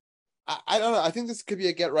I don't know. I think this could be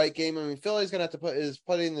a get right game. I mean, Philly's going to have to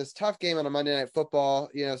putting this tough game on a Monday Night Football.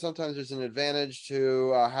 Sometimes there's an advantage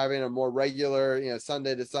to having a more regular,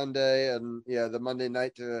 Sunday to Sunday, and the Monday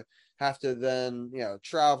night to have to then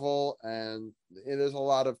travel. And there's a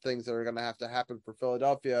lot of things that are going to have to happen for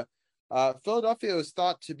Philadelphia. Philadelphia was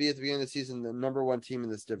thought to be at the beginning of the season the number 1 team in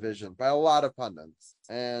this division by a lot of pundits,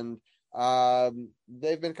 and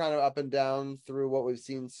they've been kind of up and down through what we've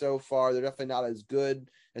seen so far. They're definitely not as good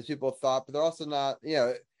as people thought, but they're also not,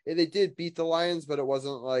 they did beat the Lions, but it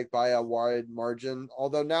wasn't like by a wide margin.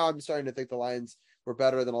 Although now I'm starting to think the Lions were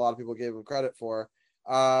better than a lot of people gave them credit for.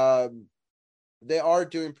 They are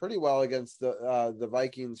doing pretty well against the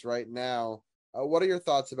Vikings right now. What are your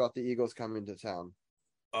thoughts about the Eagles coming to town?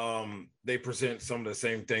 They present some of the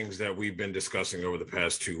same things that we've been discussing over the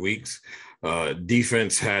past 2 weeks.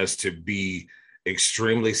 Defense has to be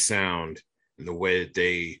extremely sound in the way that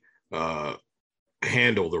they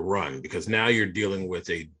handle the run, because now you're dealing with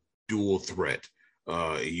a dual threat.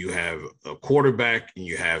 You have a quarterback and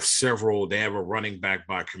you have they have a running back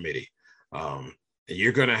by committee. And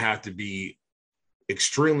you're going to have to be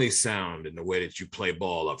extremely sound in the way that you play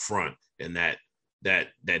ball up front, and that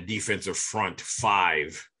defensive front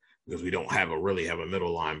 5, because we don't really have a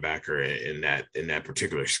middle linebacker in that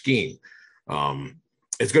particular scheme.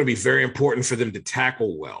 It's going to be very important for them to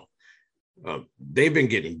tackle well. They've been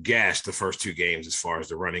getting gashed the first 2 games as far as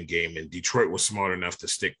the running game, and Detroit was smart enough to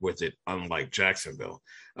stick with it, unlike Jacksonville.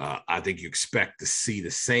 I think you expect to see the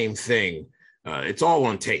same thing. It's all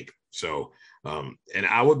on tape. So, and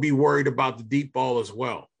I would be worried about the deep ball as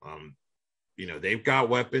well. They've got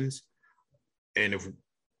weapons, and if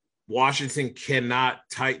Washington cannot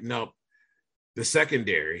tighten up the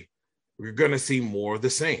secondary, we're going to see more of the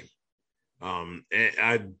same.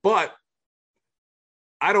 But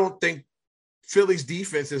I don't think Philly's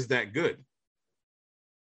defense is that good.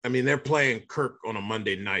 I mean, they're playing Kirk on a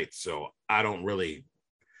Monday night, so I don't really,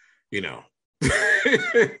 it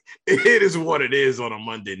is what it is on a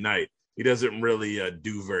Monday night. He doesn't really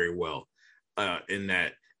do very well in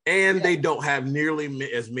that. And they don't have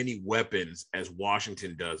nearly as many weapons as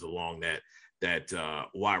Washington does along that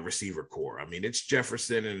wide receiver core. I mean, it's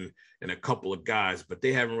Jefferson and a couple of guys, but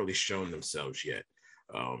they haven't really shown themselves yet.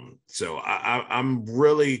 So I'm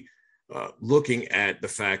really looking at the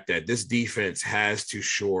fact that this defense has to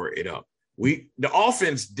shore it up. The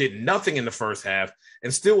offense did nothing in the first half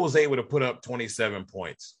and still was able to put up 27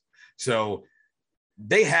 points. So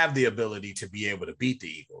they have the ability to be able to beat the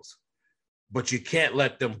Eagles, but you can't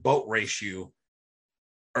let them boat race you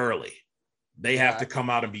early. They have to come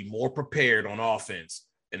out and be more prepared on offense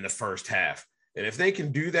in the first half. And if they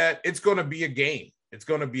can do that, it's going to be a game. It's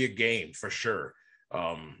going to be a game for sure.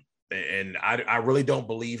 And I really don't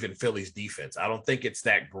believe in Philly's defense. I don't think it's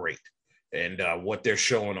that great. And what they're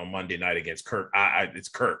showing on Monday night against Kirk, it's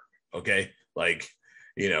Kirk. Okay. Like,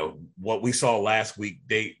 what we saw last week,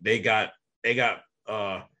 they got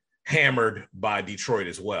hammered by Detroit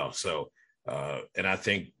as well. So, and I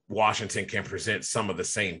think Washington can present some of the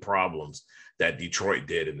same problems that Detroit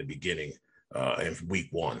did in the beginning in week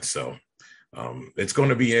 1. So it's going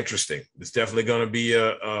to be interesting. It's definitely going to be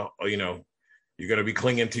you're going to be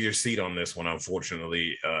clinging to your seat on this one,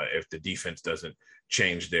 unfortunately, if the defense doesn't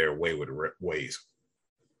change their ways.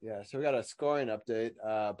 Yeah, so we got a scoring update.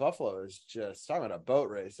 Buffalo is just talking about a boat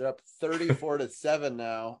race. They're up 34-7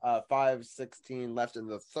 now. 5:16 left in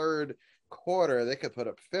the third quarter. They could put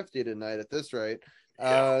up 50 tonight at this rate.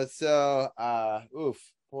 Poor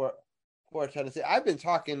Tennessee. I've been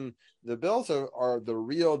talking. The Bills are the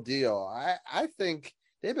real deal. I think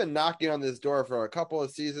they've been knocking on this door for a couple of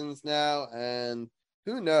seasons now, and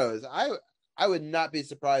who knows? I would not be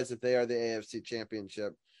surprised if they are the AFC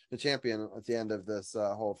championship. The champion at the end of this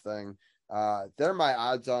whole thing. They're my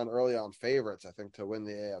odds-on early-on favorites, I think, to win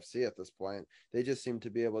the AFC at this point. They just seem to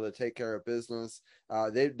be able to take care of business.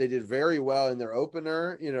 They did very well in their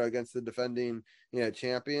opener, against the defending,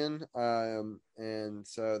 champion, and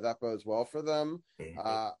so that bodes well for them.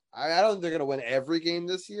 I don't think they're going to win every game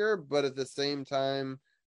this year, but at the same time,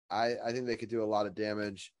 I think they could do a lot of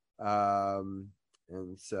damage, and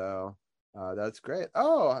so. That's great.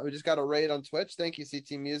 Oh, we just got a raid on Twitch. Thank you,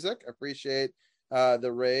 CT Music. Appreciate the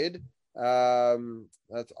raid.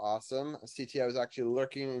 That's awesome. CT, I was actually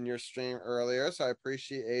lurking in your stream earlier, so I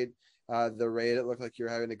appreciate the raid. It looked like you're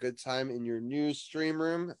having a good time in your new stream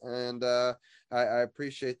room, and I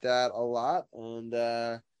appreciate that a lot. And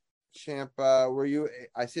Champ,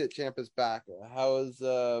 I see that Champ is back. How's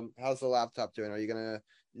the laptop doing? Are you gonna?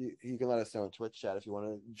 You can let us know in Twitch chat if you want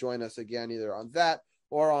to join us again, either on that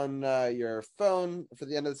or on your phone for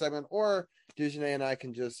the end of the segment, or Dujanay and I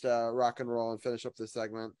can just rock and roll and finish up this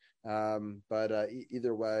segment. But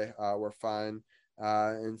either way, we're fine.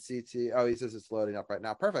 And CT, he says it's loading up right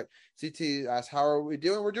now. Perfect. CT asks, how are we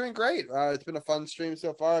doing? We're doing great. It's been a fun stream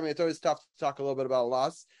so far. I mean, it's always tough to talk a little bit about a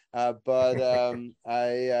loss, but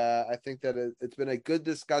I think that it's been a good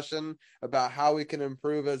discussion about how we can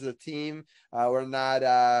improve as a team. We're not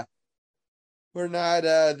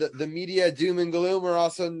the media doom and gloom. We're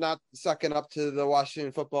also not sucking up to the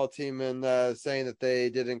Washington football team and saying that they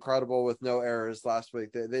did incredible with no errors last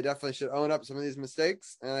week. They definitely should own up some of these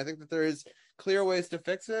mistakes, and I think that there is clear ways to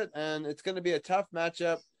fix it, and it's going to be a tough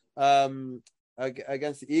matchup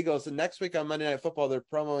against the Eagles. And next week on Monday Night Football, they're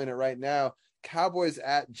promoting it right now, Cowboys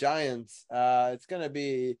at Giants. It's going to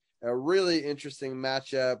be a really interesting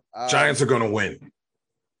matchup. Giants are going to win.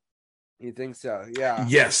 You think so? Yeah.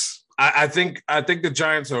 Yes. I think the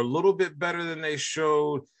Giants are a little bit better than they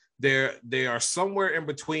showed. They are somewhere in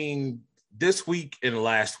between this week and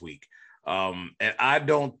last week. And I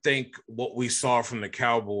don't think what we saw from the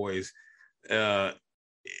Cowboys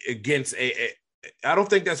against I don't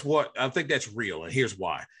think I think that's real. And here's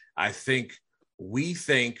why. We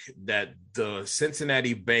think that the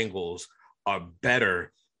Cincinnati Bengals are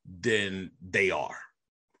better than they are.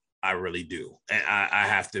 I really do. And I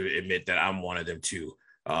have to admit that I'm one of them too.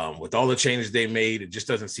 With all the changes they made, it just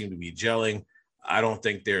doesn't seem to be gelling. I don't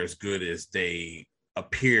think they're as good as they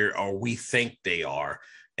appear or we think they are.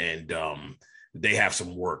 And they have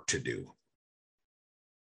some work to do.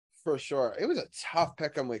 For sure. It was a tough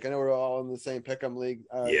pick'em week. I know we're all in the same pick'em league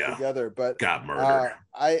together, but got murdered.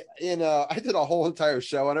 I did a whole entire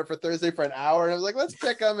show on it for Thursday for an hour, and I was like, let's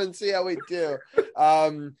pick them and see how we do.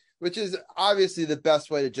 Which is obviously the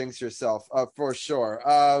best way to jinx yourself, for sure.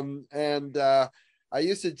 I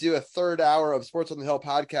used to do a third hour of Sports on the Hill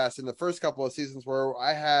podcast in the first couple of seasons where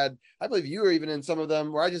I believe you were even in some of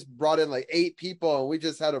them, where I just brought in like 8 people and we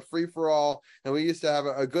just had a free for all. And we used to have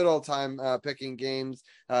a good old time picking games,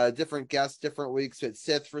 different guests, different weeks at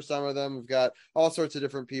Sith for some of them. We've got all sorts of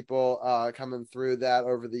different people coming through that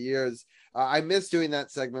over the years. I miss doing that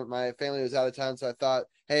segment. My family was out of town, so I thought,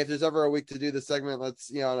 hey, if there's ever a week to do the segment, let's,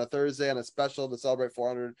 on a Thursday on a special to celebrate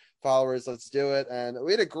 400 followers, let's do it. And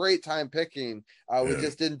we had a great time picking. We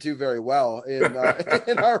just didn't do very well in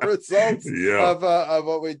in our results of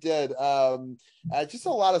what we did. Just a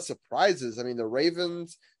lot of surprises. I mean, the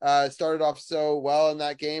Ravens started off so well in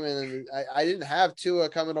that game, and I didn't have Tua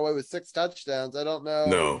coming away with 6 touchdowns. I don't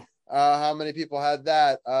know how many people had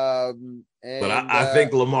that. But I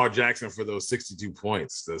think Lamar Jackson for those 62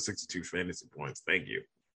 points, the 62 fantasy points. Thank you.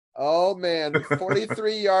 Oh, man.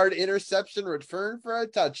 43-yard interception return for a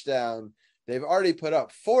touchdown. They've already put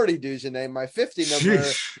up 40, Dujanay. My 50 number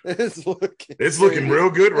is looking real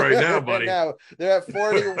good right now, buddy. Now. They're at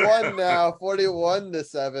 41 now,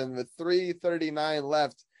 41-7 with 3:39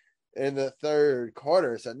 left in the third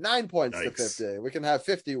quarter. So 9 points to 50. We can have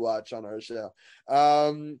 50 watch on our show.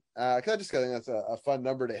 Cause I just think that's a fun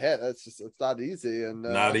number to hit. It's not easy, and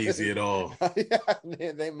not easy at all.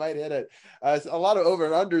 Yeah, they might hit it. A lot of over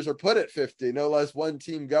and unders are put at 50, no less one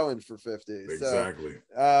team going for 50. Exactly.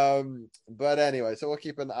 So, but anyway, so we'll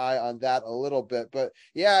keep an eye on that a little bit. But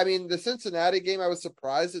yeah, I mean, the Cincinnati game, I was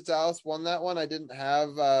surprised that Dallas won that one. I didn't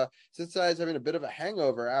have Cincinnati's having a bit of a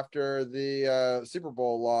hangover after the Super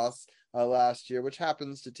Bowl loss last year, which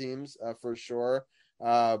happens to teams for sure.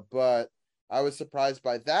 But I was surprised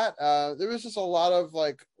by that. There was just a lot of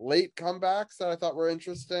like late comebacks that I thought were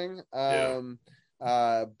interesting. But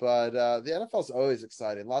the NFL is always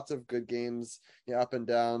exciting. Lots of good games, up and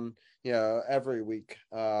down, every week.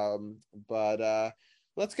 But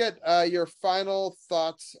let's get your final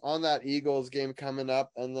thoughts on that Eagles game coming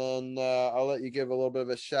up, and then I'll let you give a little bit of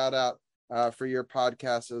a shout out for your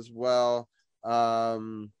podcast as well.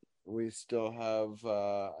 We still have,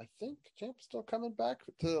 I think Champ's still coming back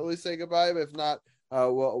to at least say goodbye. But if not,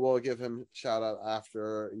 we'll give him a shout out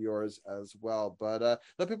after yours as well. But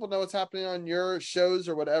let people know what's happening on your shows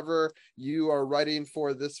or whatever you are writing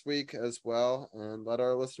for this week as well, and let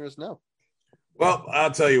our listeners know. Well,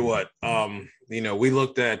 I'll tell you what, we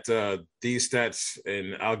looked at these stats,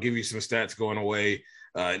 and I'll give you some stats going away.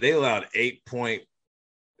 They allowed 8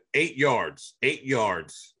 yards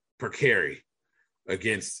per carry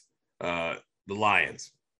against the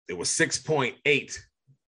Lions. It was 6.8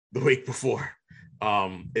 the week before.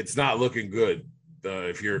 It's not looking good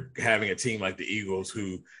if you're having a team like the Eagles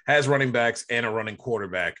who has running backs and a running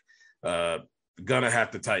quarterback. Gonna have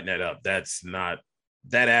to tighten that up.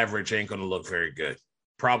 That average ain't gonna look very good.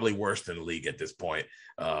 Probably worse than the league at this point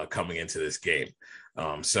coming into this game.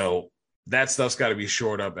 So that stuff's got to be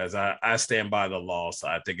shored up. As I stand by the loss,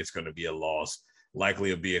 I think it's going to be a loss. Likely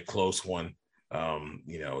it'll be a close one.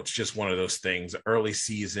 It's just one of those things, early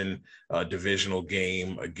season divisional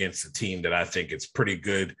game against a team that I think it's pretty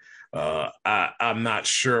good. I'm not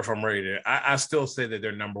sure if I'm ready to, I still say that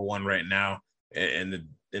they're number one right now in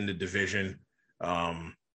the division.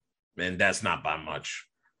 And that's not by much.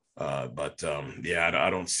 I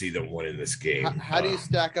don't see them winning this game. How do you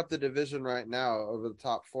stack up the division right now over the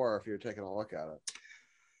top 4 if you're taking a look at it?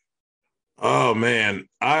 Oh man,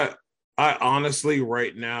 I honestly,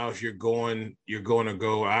 right now, if you're going to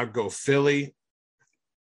go, I'd go Philly.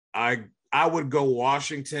 I would go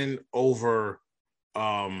Washington over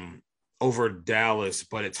Dallas,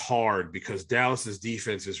 but it's hard because Dallas's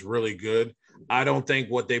defense is really good. I don't think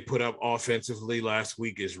what they put up offensively last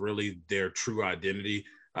week is really their true identity.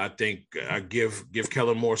 I think I give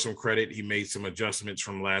Kellen Moore some credit. He made some adjustments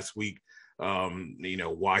from last week.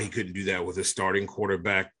 Why he couldn't do that with a starting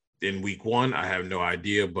quarterback in week 1, I have no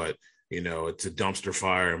idea, but it's a dumpster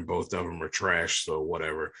fire and both of them are trash. So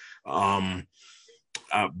whatever.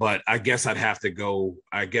 But I guess I'd have to go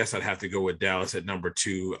with Dallas at number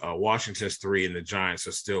 2. Washington's 3 and the Giants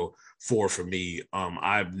are still 4 for me.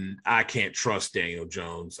 I can't trust Daniel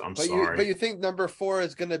Jones. Sorry. But you think number 4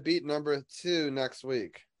 is going to beat number 2 next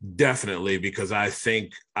week? Definitely, because I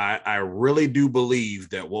think I really do believe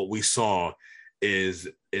that what we saw is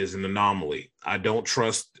an anomaly. I don't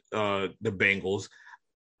trust the Bengals.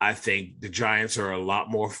 I think the Giants are a lot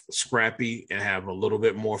more scrappy and have a little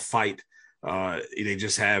bit more fight. They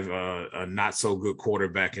just have a not so good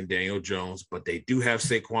quarterback in Daniel Jones, but they do have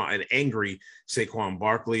an angry Saquon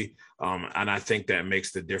Barkley. And I think that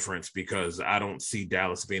makes the difference because I don't see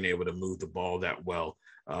Dallas being able to move the ball that well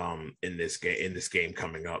in this game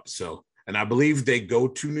coming up. So, and I believe they go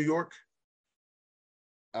to New York.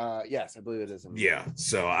 Yes, I believe it is. Yeah,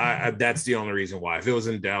 so I that's the only reason why. If it was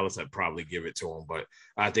in Dallas, I'd probably give it to him, but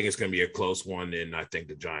I think it's going to be a close one, and I think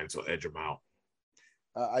the Giants will edge them out.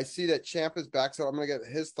 I see that Champ is back, so I'm going to get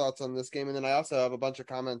his thoughts on this game, and then I also have a bunch of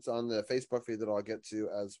comments on the Facebook feed that I'll get to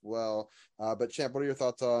as well. But Champ, what are your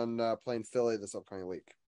thoughts on playing Philly this upcoming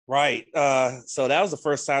week? Right. So that was the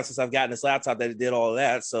first time since I've gotten this laptop that it did all of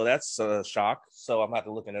that. So that's a shock. So I'm going to have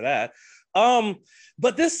to look into that.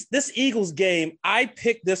 But this Eagles game, I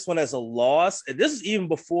picked this one as a loss. And this is even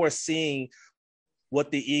before seeing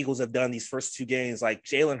what the Eagles have done these first two games. Like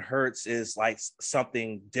Jalen Hurts is like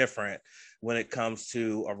something different when it comes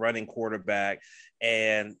to a running quarterback.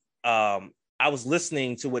 And I was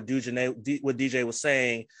listening to what DJ was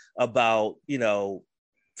saying about,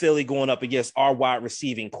 Philly going up against our wide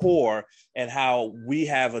receiving core and how we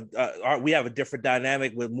have a different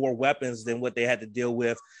dynamic with more weapons than what they had to deal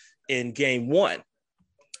with in game one.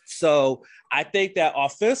 So I think that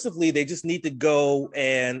offensively, they just need to go,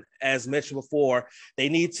 and as mentioned before, they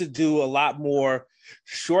need to do a lot more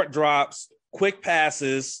short drops, quick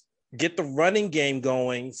passes, get the running game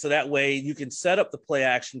going, so that way you can set up the play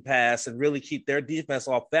action pass and really keep their defense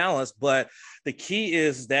off balance. But the key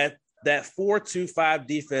is that 4-2-5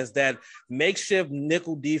 defense, that makeshift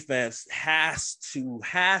nickel defense has to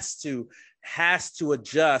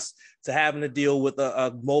adjust to having to deal with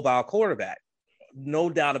a mobile quarterback. No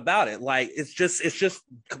doubt about it. Like it's just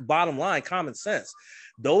bottom line, common sense.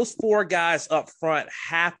 Those four guys up front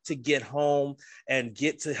have to get home and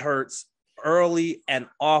get to Hurts early and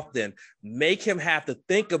often. Make him have to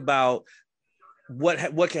think about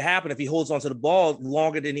what can happen if he holds onto the ball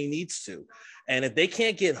longer than he needs to. And if they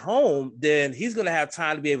can't get home, then he's going to have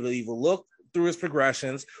time to be able to either look through his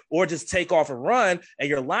progressions or just take off and run. And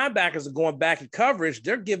your linebackers are going back in coverage.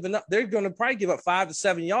 They're going to probably give up 5 to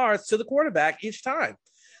 7 yards to the quarterback each time.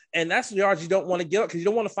 And that's the yards you don't want to give up, because you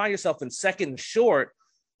don't want to find yourself in second and short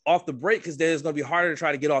off the break, because then it's going to be harder to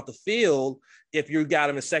try to get off the field if you got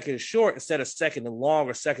him in second and short instead of second and long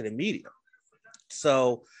or second and medium.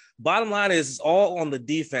 So bottom line is, it's all on the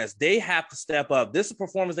defense. They have to step up. This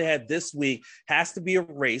performance they had this week has to be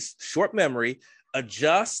erased, short memory,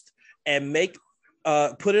 adjust, and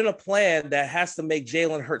put in a plan that has to make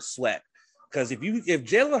Jalen Hurts sweat. Because if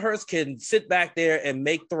Jalen Hurts can sit back there and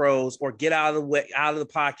make throws or get out of the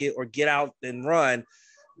pocket or get out and run,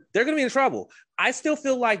 they're going to be in trouble. I still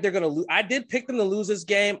feel like they're going to lose. I did pick them to lose this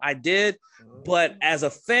game. I did. But as a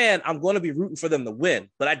fan, I'm going to be rooting for them to win.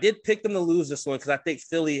 But I did pick them to lose this one because I think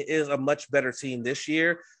Philly is a much better team this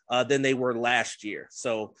year than they were last year.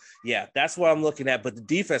 So, yeah, that's what I'm looking at. But the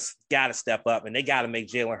defense got to step up, and they got to make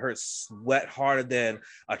Jalen Hurts sweat harder than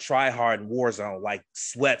a try-hard war zone, like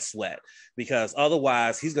sweat, because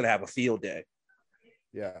otherwise he's going to have a field day.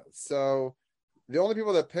 Yeah, so the only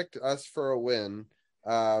people that picked us for a win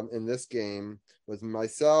in this game was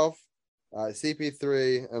myself,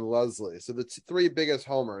 CP3, and Leslie. So the three biggest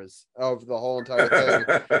homers of the whole entire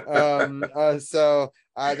thing. So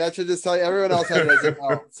that should just tell you everyone else had it as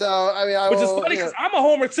well. So I mean, which is funny because I'm a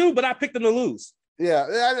homer too, but I picked them to lose. Yeah,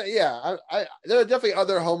 there are definitely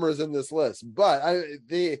other homers in this list, but I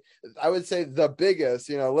would say the biggest,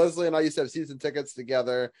 Leslie and I used to have season tickets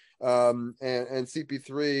together, and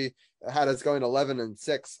CP3 had us going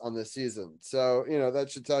 11-6 on this season. So, that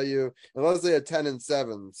should tell you, and Leslie had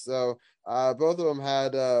 10-7. So both of them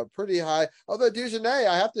had pretty high, although Dugenais,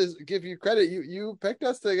 I have to give you credit. You picked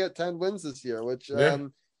us to get 10 wins this year, which,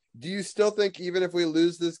 do you still think even if we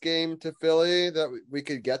lose this game to Philly that we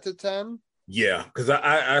could get to 10? Yeah, because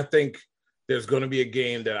I think there's going to be a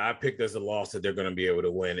game that I picked as a loss that they're going to be able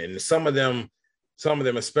to win. And some of them,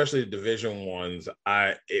 especially the division ones,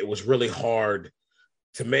 it was really hard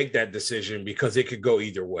to make that decision because it could go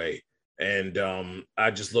either way. And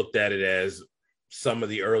I just looked at it as some of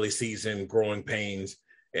the early season growing pains,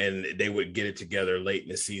 and they would get it together late in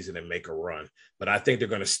the season and make a run. But I think they're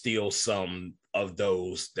going to steal some of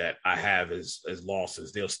those that I have as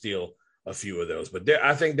losses. They'll steal a few of those, but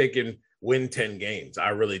I think they can win 10 games. I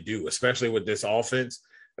really do, especially with this offense.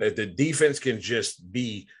 If the defense can just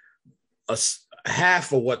be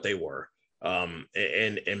half of what they were,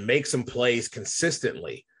 and make some plays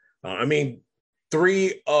consistently. I mean,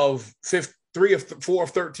 3 of 4 of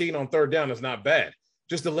 13 on third down is not bad.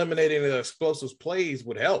 Just eliminating the explosive plays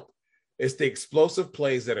would help. It's the explosive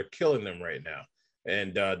plays that are killing them right now.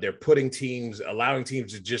 And they're allowing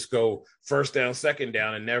teams to just go first down, second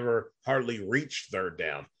down, and never hardly reach third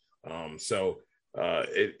down. I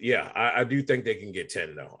do think they can get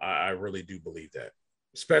 10, though. I really do believe that,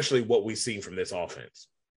 especially what we've seen from this offense.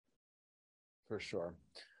 For sure.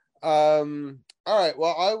 All right.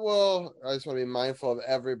 Well, I just want to be mindful of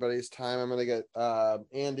everybody's time. I'm going to get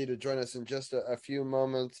Andy to join us in just a few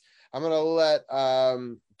moments. I'm going to let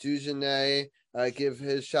Dugenais give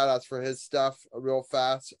his shout outs for his stuff real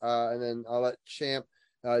fast. And then I'll let Champ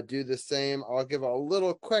do the same. I'll give a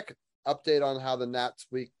little quick update on how the Nats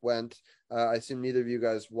week went. I assume neither of you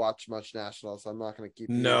guys watch much national, so I'm not going to keep.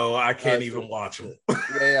 No, I can't even watch them.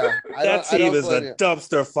 Yeah. That team is a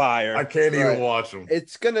dumpster fire. I can't even watch them.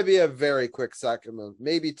 It's going to be a very quick segment,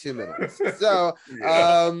 maybe 2 minutes. So,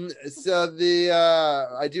 I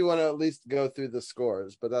do want to at least go through the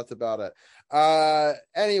scores, but that's about it.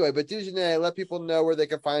 Anyway, but Dugenais, let people know where they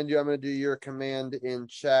can find you. I'm going to do your command in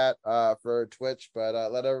chat for Twitch, but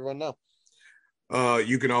let everyone know.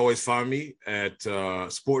 You can always find me at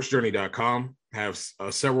sportsjourney.com. Have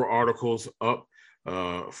several articles up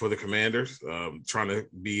for the Commanders. Trying to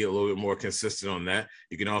be a little bit more consistent on that.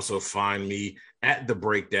 You can also find me at The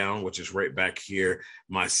Breakdown, which is right back here.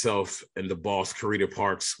 Myself and the boss, Karita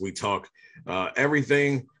Parks. We talk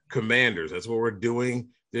everything Commanders. That's what we're doing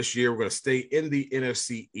this year. We're going to stay in the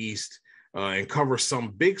NFC East and cover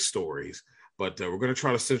some big stories, but we're going to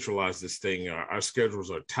try to centralize this thing. Our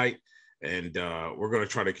schedules are tight. And we're going to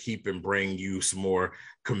try to keep and bring you some more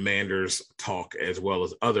Commanders talk as well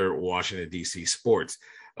as other Washington, D.C. sports.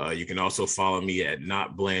 You can also follow me at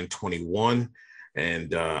NotBland21.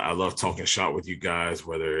 And I love talking shop with you guys,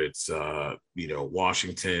 whether it's,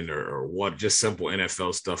 Washington or what, just simple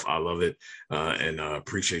NFL stuff. I love it. And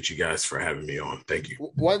appreciate you guys for having me on. Thank you.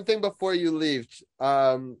 One thing before you leave,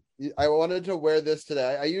 I wanted to wear this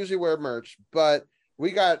today. I usually wear merch, but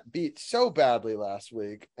we got beat so badly last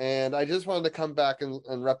week, and I just wanted to come back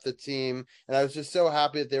and rep the team. And I was just so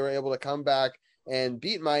happy that they were able to come back and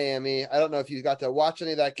beat Miami. I don't know if you got to watch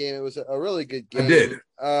any of that game. It was a really good game. I did.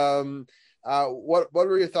 What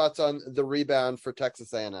were your thoughts on the rebound for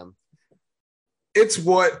Texas A&M? It's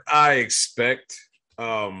what I expect.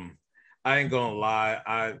 I ain't gonna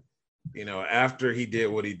lie. After he did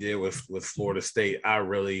what he did with Florida State, I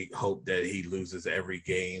really hope that he loses every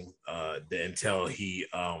game until he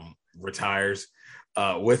retires.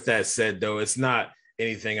 With that said, though, it's not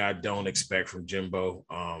anything I don't expect from Jimbo.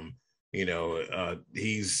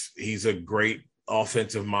 He's a great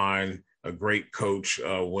offensive mind, a great coach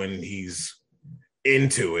when he's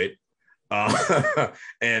into it.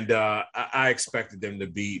 And I expected them to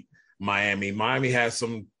beat Miami. Miami has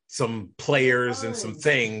some players and some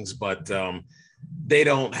things, but they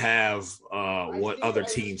don't have what other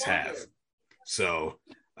teams have. So,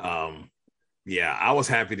 I was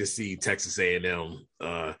happy to see Texas A&M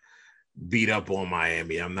beat up on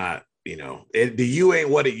Miami. I'm not, the U ain't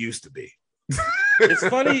what it used to be.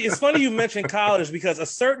 It's funny you mentioned college, because a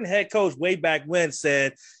certain head coach way back when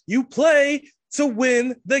said, you play to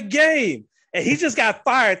win the game. And he just got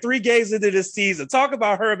fired 3 games into this season. Talk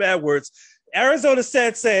about Herb Edwards. Arizona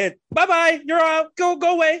said, bye-bye, you're out, go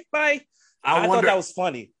away, bye. I thought that was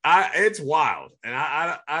funny. It's wild. And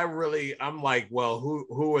I'm like, well,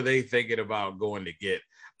 who are they thinking about going to get?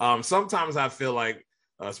 Sometimes I feel like,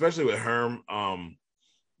 especially with Herm,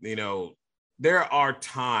 there are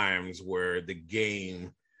times where the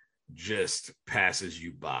game just passes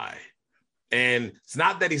you by. And it's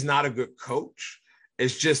not that he's not a good coach.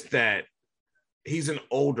 It's just that he's an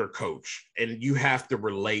older coach, and you have to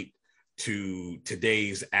relate to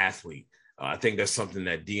today's athlete. I think that's something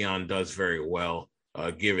that Deion does very well,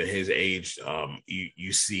 given his age.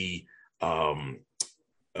 You see, Nick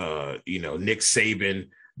Saban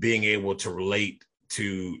being able to relate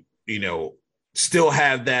to, still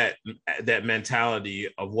have that mentality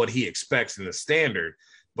of what he expects in the standard,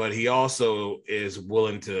 but he also is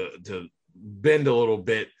willing to bend a little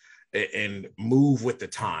bit and move with the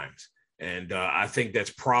times. And I think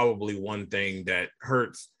that's probably one thing that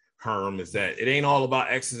hurts Herm, is that it ain't all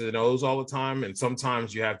about X's and O's all the time. And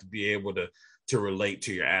sometimes you have to be able to relate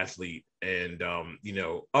to your athlete. And,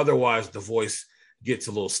 otherwise the voice gets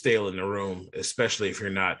a little stale in the room, especially if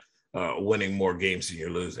you're not winning more games than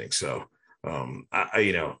you're losing. So,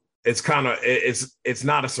 it's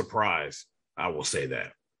not a surprise. I will say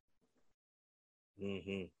that.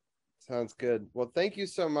 Mm-hmm. Sounds good. Well, thank you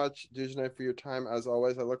so much, Dugenais, for your time. As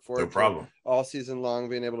always, I look forward to all season long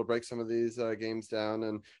being able to break some of these games down,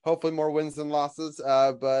 and hopefully more wins than losses.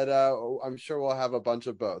 But I'm sure we'll have a bunch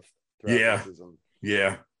of both throughout the season.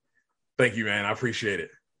 Yeah. Thank you, man. I appreciate it.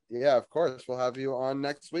 Yeah, of course. We'll have you on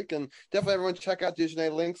next week. And definitely everyone check out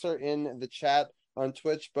Dugenais. Links are in the chat on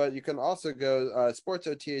Twitch, but you can also go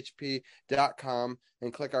sportsothp.com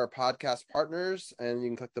and click our podcast partners, and you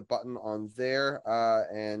can click the button on there,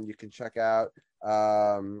 and you can check out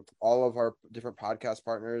all of our different podcast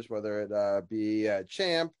partners, whether it be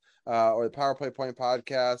Champ, or the Power Play Point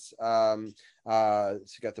podcast. So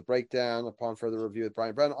you got the breakdown upon further review with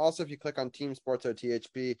Brian Brennan. Also, if you click on Team Sports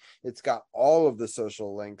OTHP, it's got all of the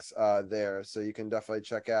social links there, so you can definitely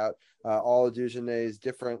check out all of Dujanay's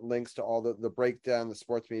different links to all the breakdown, the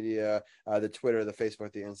sports media, the Twitter, the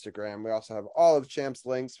Facebook, the Instagram. We also have all of Champ's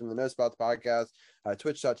links from the No Spots podcast,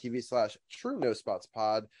 twitch.tv/True No Spots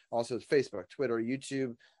Pod. Also, Facebook, Twitter,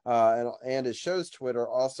 YouTube, and his show's Twitter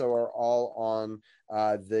also are all on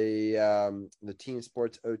the Team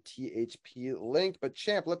Sports OTHP link. But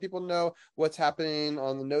Champ, let people know what's happening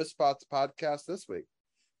on the No Spots podcast this week.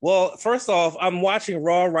 Well, first off, I'm watching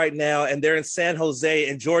Raw right now, and they're in San Jose,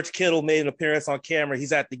 and George Kittle made an appearance on camera.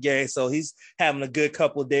 He's at the game, so he's having a good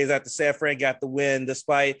couple of days after San Fran got the win,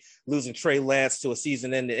 despite losing Trey Lance to a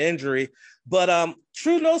season-ending injury. But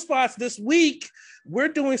True No Spots this week, we're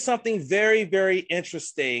doing something very, very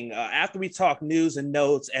interesting. After we talk news and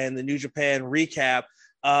notes and the New Japan recap,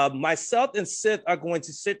 myself and Sith are going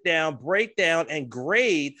to sit down, break down, and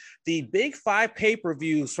grade the big 5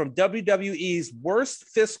 pay-per-views from WWE's worst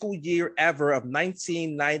fiscal year ever of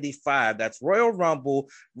 1995. That's Royal Rumble,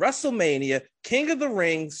 WrestleMania, King of the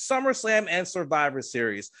Ring, SummerSlam, and Survivor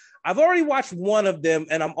Series. I've already watched one of them,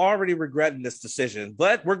 and I'm already regretting this decision.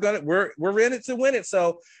 But we're in it to win it.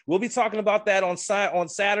 So we'll be talking about that on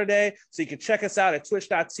Saturday. So you can check us out at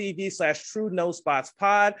twitch.tv/True No Spots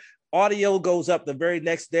Pod. Audio goes up the very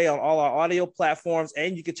next day on all our audio platforms,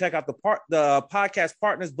 and you can check out the podcast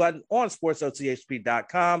partners button on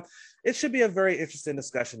sportsothp.com. It should be a very interesting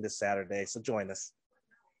discussion this Saturday, so join us.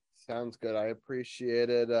 Sounds good. I appreciate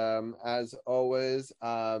it. As always,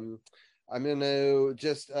 I'm going to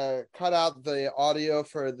just cut out the audio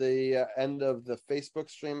for the end of the Facebook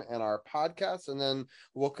stream and our podcast, and then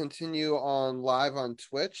we'll continue on live on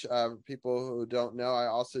Twitch. People who don't know, I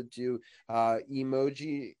also do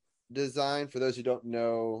emoji design. For those who don't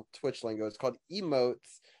know Twitch lingo, it's called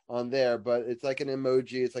emotes on there, but it's like an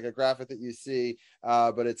emoji. It's like a graphic that you see,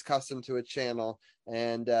 but it's custom to a channel.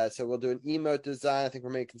 And so we'll do an emote design. I think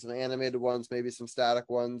we're making some animated ones, maybe some static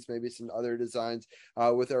ones, maybe some other designs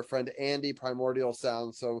with our friend Andy, Primordial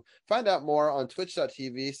Sound. So find out more on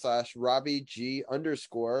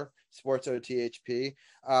twitch.tv/RobbieG_SportsOTHP.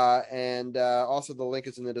 And also the link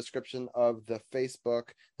is in the description of the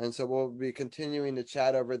Facebook. And so we'll be continuing to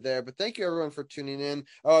chat over there. But thank you everyone for tuning in.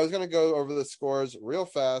 Oh, I was going to go over the scores real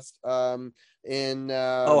fast. Oh,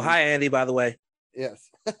 hi, Andy, by the way. Yes.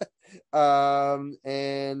 Sorry,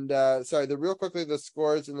 real quickly, the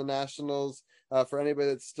scores in the Nationals, for anybody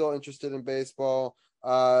that's still interested in baseball,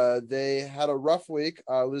 they had a rough week,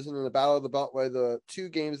 losing in the Battle of the Beltway. The 2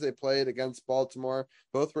 games they played against Baltimore,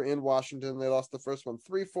 both were in Washington. They lost the first one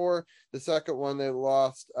 3-4. The second one they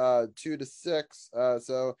lost 2-6.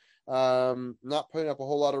 Not putting up a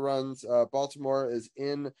whole lot of runs. Baltimore is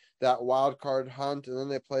in that wild card hunt, and then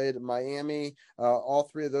they played Miami. All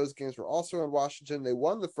 3 of those games were also in Washington. They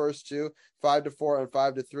won the first 2, 5-4 and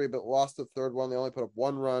 5-3, but lost the third one. They only put up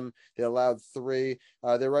 1 run. They allowed 3.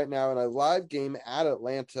 They're right now in a live game at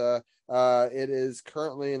Atlanta. It is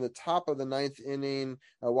currently in the top of the 9th inning.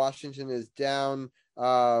 Washington is down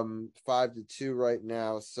 5-2 right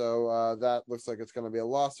now, so that looks like it's going to be a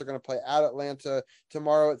loss. They're going to play at Atlanta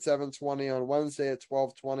tomorrow at 7:20, on Wednesday at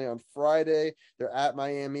 12:20, on Friday they're at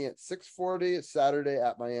Miami at 6:40, Saturday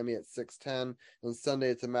at Miami at 6:10, and Sunday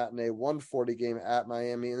it's a matinee 1:40 game at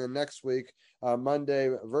Miami. And then next week,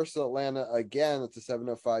 Monday versus Atlanta again. It's a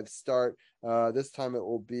 7:05 start. This time it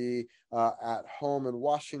will be at home in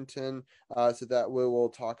Washington, so that we will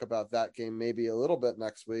talk about that game maybe a little bit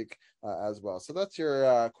next week as well. So that's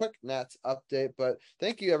your quick Nats update. But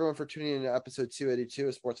thank you everyone for tuning in to episode 282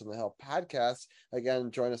 of Sports on the Hill podcast. Again,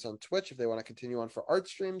 join us on Twitch if they want to continue on for art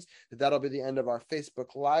streams. That'll be the end of our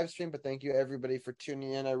Facebook live stream. But thank you everybody for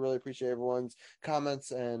tuning in. I really appreciate everyone's comments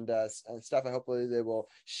and stuff. I hopefully they will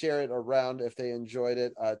share it around if they enjoyed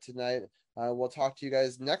it tonight. We'll talk to you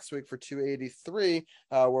guys next week for 283,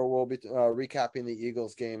 where we'll be recapping the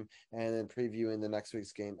Eagles game and then previewing the next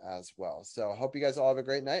week's game as well. So I hope you guys all have a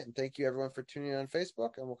great night, and thank you everyone for tuning in on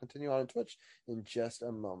Facebook, and we'll continue on Twitch in just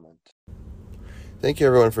a moment. Thank you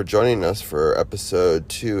everyone for joining us for episode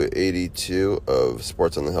 282 of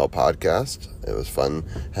Sports on the Hill podcast. It was fun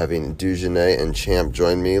having Dujanay and Champ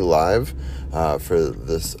join me live for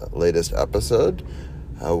this latest episode.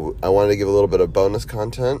 I wanted to give a little bit of bonus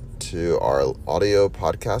content to our audio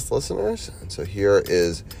podcast listeners. And so here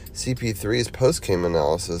is CP3's post-game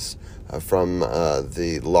analysis from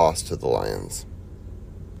the loss to the Lions.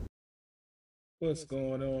 What's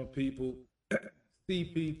going on, people?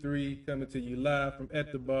 CP3 coming to you live from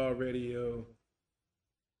At The Bar Radio.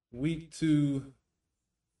 Week 2,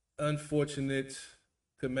 unfortunate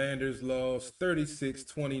Commanders lost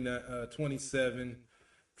 36-27.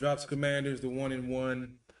 Drops Commanders to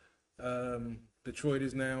 1-1. Detroit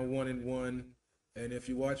is now 1-1. And if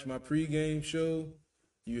you watch my pregame show,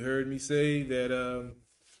 you heard me say that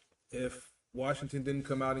if Washington didn't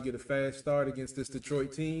come out and get a fast start against this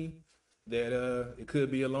Detroit team, that it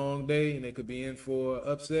could be a long day and they could be in for an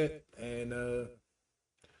upset. And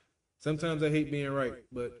sometimes I hate being right,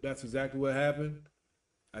 but that's exactly what happened.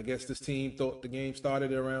 I guess this team thought the game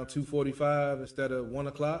started at around 2:45 instead of 1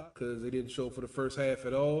 o'clock because they didn't show for the first half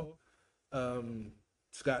at all.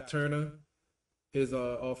 Scott Turner, his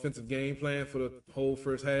offensive game plan for the whole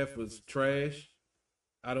first half was trash.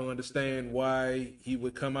 I don't understand why he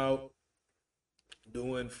would come out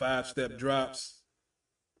doing 5-step drops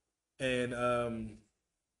and,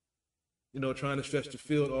 trying to stretch the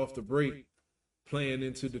field off the break, playing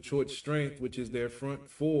into Detroit's strength, which is their front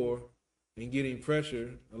four, and getting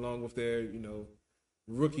pressure along with their,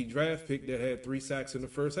 rookie draft pick that had 3 sacks in the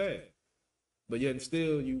first half. But yet and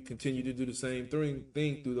still, you continue to do the same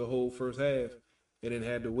thing through the whole first half and then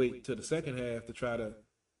had to wait till the second half to try to,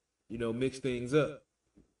 mix things up.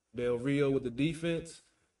 Del Rio with the defense.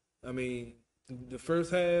 I mean, the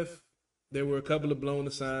first half, there were a couple of blown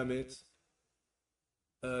assignments.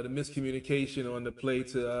 The miscommunication on the play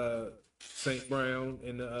to St. Brown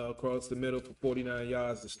and across the middle for 49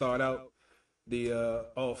 yards to start out the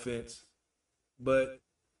offense. But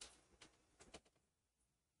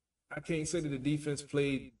I can't say that the defense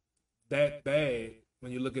played that bad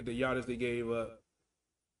when you look at the yardage they gave up.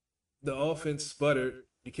 The offense sputtered.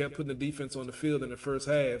 You kept putting the defense on the field in the first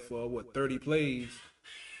half for, 30 plays.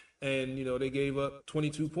 And, they gave up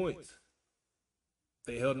 22 points.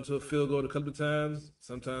 They held them to a field goal a couple of times.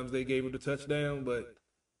 Sometimes they gave it a touchdown. But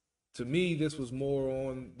to me, this was more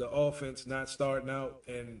on the offense not starting out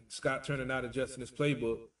and Scott Turner not adjusting his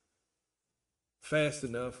playbook fast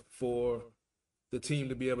enough for the team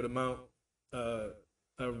to be able to mount a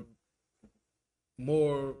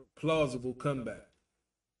more plausible comeback.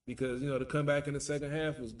 Because, the comeback in the second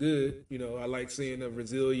half was good. I like seeing the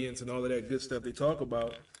resilience and all of that good stuff they talk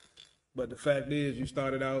about. But the fact is, you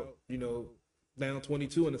started out, down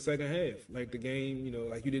 22 in the second half. Like the game,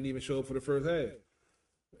 like you didn't even show up for the first half.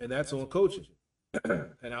 And that's on coaching.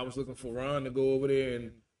 And I was looking for Ron to go over there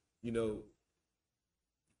and,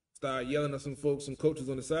 start yelling at some folks, some coaches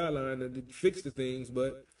on the sideline to fix the things,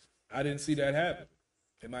 but I didn't see that happen.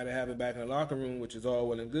 It might have happened back in the locker room, which is all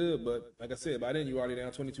well and good, but like I said, by then you were already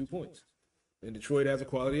down 22 points. And Detroit has a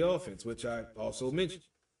quality offense, which I also mentioned.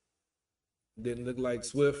 Didn't look like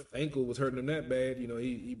Swift's ankle was hurting him that bad.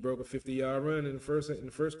 He broke a 50-yard run in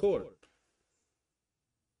the first quarter.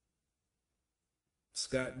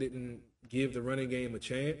 Scott didn't give the running game a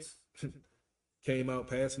chance. Came out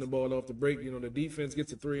passing the ball off the break. The defense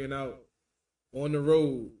gets a 3-and-out on the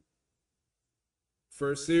road.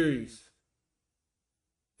 First series.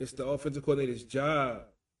 It's the offensive coordinator's job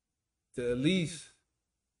to at least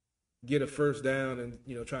get a first down and,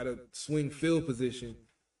 try to swing field position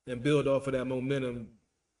and build off of that momentum,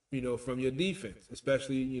 from your defense,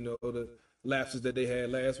 especially, the lapses that they had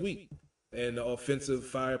last week and the offensive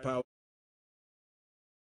firepower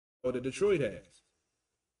that Detroit has.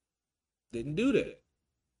 Didn't do that.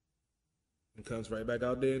 And comes right back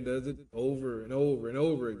out there and does it over and over and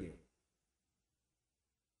over again.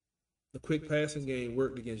 The quick passing game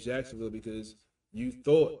worked against Jacksonville because you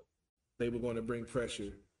thought they were going to bring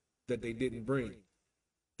pressure that they didn't bring.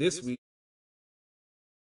 This week,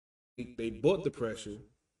 they bought the pressure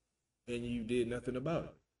and you did nothing about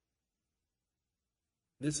it.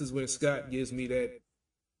 This is when Scott gives me that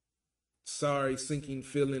sorry, sinking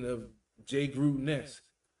feeling of Jay Gruden-esque.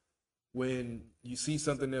 When you see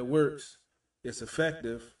something that works, it's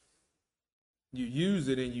effective, you use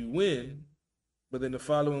it and you win, but then the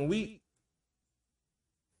following week,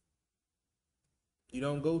 you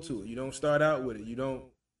don't go to it. You don't start out with it. You don't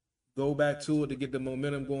go back to it to get the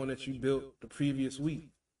momentum going that you built the previous week.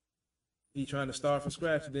 You trying to start from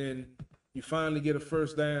scratch, then you finally get a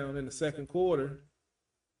first down in the second quarter,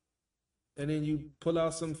 and then you pull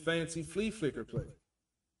out some fancy flea flicker play.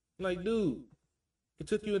 Like, dude, it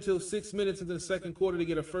took you until 6 minutes into the second quarter to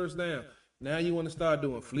get a first down. Now you want to start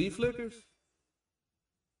doing flea flickers?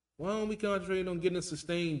 Why don't we concentrate on getting a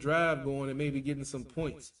sustained drive going and maybe getting some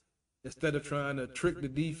points instead of trying to trick the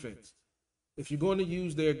defense? If you're going to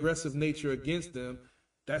use their aggressive nature against them,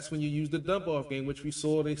 that's when you use the dump-off game, which we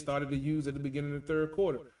saw they started to use at the beginning of the third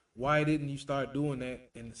quarter. Why didn't you start doing that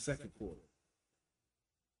in the second quarter?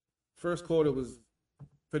 First quarter was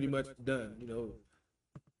pretty much done,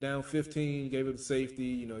 down 15, gave it a safety.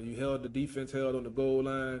 You held the defense held on the goal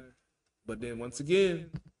line. But then once again,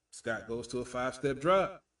 Scott goes to a 5-step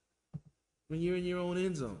drop when you're in your own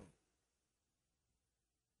end zone.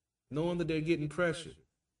 Knowing that they're getting pressure,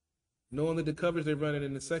 knowing that the coverage they're running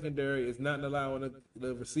in the secondary is not allowing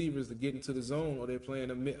the receivers to get into the zone, or they're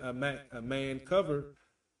playing a man cover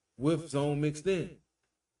with zone mixed in,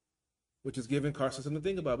 which is giving Carson something to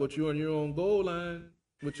think about. But you're on your own goal line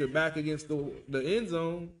with your back against the end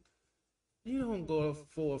zone. You don't go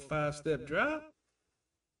for a 5-step drop.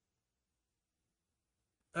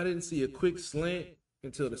 I didn't see a quick slant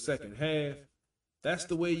until the second half. That's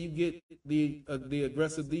the way you get the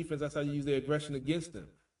aggressive defense. That's how you use the aggression against them.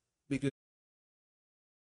 Because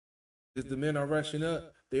the men are rushing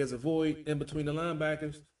up, there's a void in between the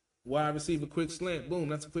linebackers. Wide receiver, quick slant, boom,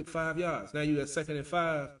 that's a quick 5 yards. Now you got 2nd and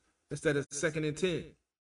 5 instead of 2nd and 10.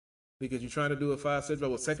 Because you're trying to do a 5-step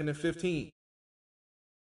drop with 2nd and 15.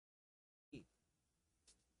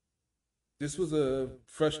 This was a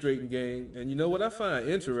frustrating game. And you know what I find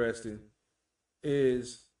interesting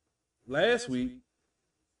is last week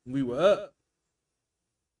we were up,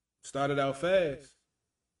 started out fast.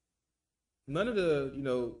 None of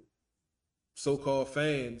the, so-called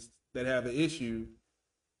fans that have an issue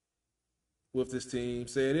with this team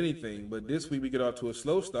said anything. But this week we get off to a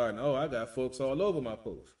slow start, and I got folks all over my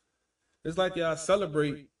post. It's like y'all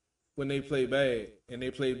celebrate when they play bad and they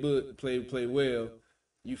play good, play well.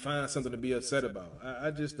 You find something to be upset about.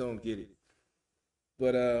 I just don't get it.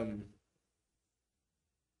 But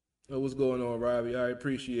what's going on, Robbie? I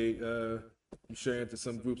appreciate you sharing to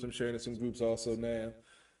some groups. I'm sharing to some groups also now.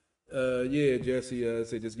 Yeah, Jesse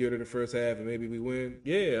said just give it the first half and maybe we win.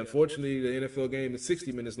 Yeah, unfortunately the NFL game is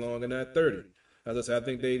 60 minutes long and not 30. As I said, I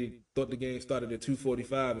think they thought the game started at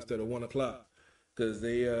 2:45 instead of 1 o'clock because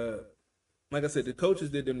they, like I said, the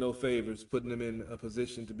coaches did them no favors putting them in a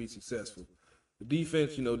position to be successful. The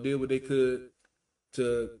defense, did what they could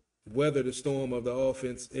to weather the storm of the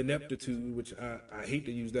offense ineptitude, which I hate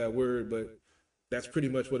to use that word, but that's pretty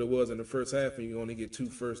much what it was in the first half, and you only get 2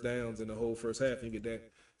 first downs in the whole first half, and you get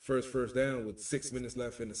that first down with 6 minutes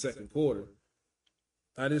left in the second quarter.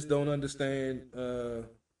 I just don't understand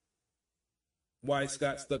why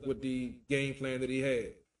Scott stuck with the game plan that he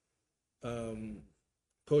had.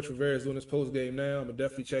 Coach Rivera is doing his post game now. I'm going to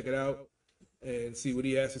definitely check it out and see what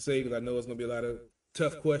he has to say because I know it's going to be a lot of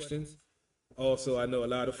tough questions. Also, I know a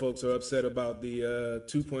lot of folks are upset about the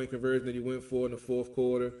 2-point conversion that he went for in the fourth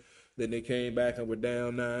quarter. Then they came back and were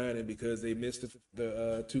down 9, and because they missed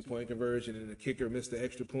the 2-point conversion and the kicker missed the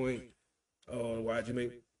extra point,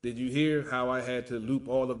 did you hear how I had to loop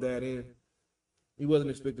all of that in? He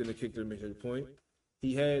wasn't expecting the kicker to make a point.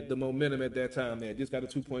 He had the momentum at that time. They had just got a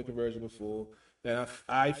 2-point conversion before. And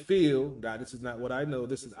I feel, now this is not what I know,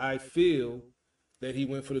 I feel that he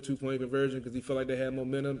went for the 2-point conversion because he felt like they had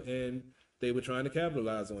momentum and they were trying to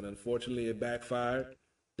capitalize on it. Unfortunately, it backfired.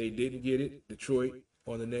 They didn't get it. Detroit,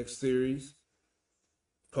 on the next series,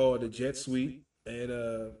 called the jet sweep. And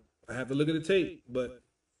I have to look at the tape, but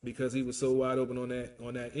because he was so wide open on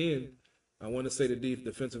that end, I want to say the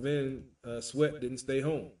defensive end, Sweat, didn't stay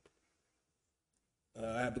home.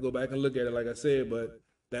 I have to go back and look at it, like I said, but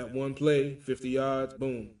that one play, 50 yards,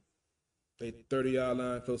 boom. They 30-yard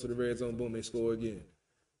line close to the red zone, boom, they score again.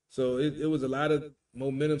 So it was a lot of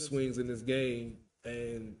momentum swings in this game,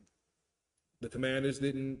 and the Commanders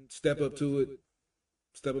didn't step up to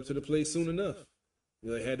the plate soon enough.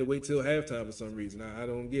 They had to wait till halftime for some reason. I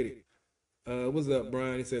don't get it. What's up,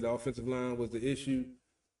 Brian? He said the offensive line was the issue.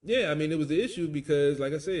 Yeah, I mean, it was the issue because,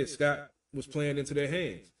 like I said, Scott was playing into their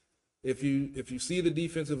hands. If you see the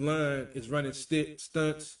defensive line is running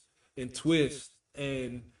stunts and twists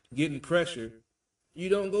and getting pressure, you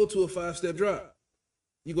don't go to a 5-step drop.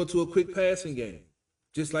 You go to a quick passing game,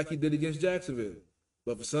 just like he did against Jacksonville.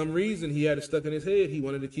 But for some reason, he had it stuck in his head. He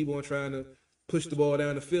wanted to keep on trying to push the ball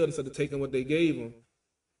down the field instead of taking what they gave him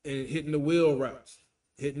and hitting the wheel routes,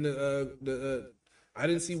 hitting I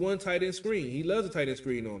didn't see one tight end screen. He loves a tight end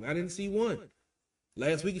screen on. I didn't see one.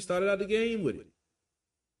 Last week he started out the game with it.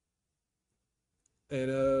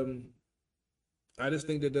 And I just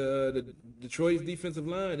think that the Detroit's defensive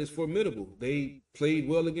line is formidable. They played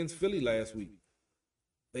well against Philly last week.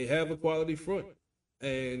 They have a quality front.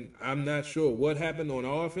 And I'm not sure what happened on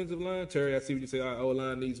our offensive line. Terry, I see what you say, our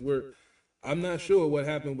O-line needs work. I'm not sure what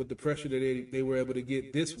happened with the pressure that they were able to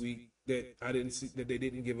get this week that I didn't see, that they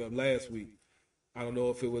didn't give up last week. I don't know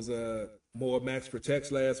if it was more max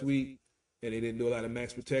protects last week, and they didn't do a lot of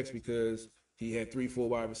max protects because he had 3-4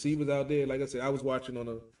 wide receivers out there. Like I said, I was watching on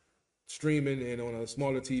a streaming and on a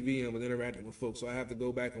smaller TV and was interacting with folks, so I have to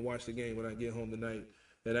go back and watch the game when I get home tonight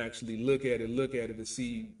and actually look at it to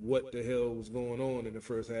see what the hell was going on in the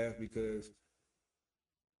first half because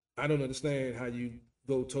I don't understand how you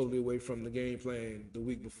go totally away from the game plan the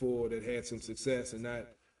week before that had some success and not,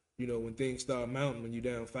 when things start mounting, when you're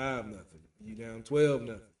down 5-0, you down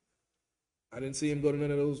 12-0. I didn't see him go to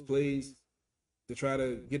none of those plays to try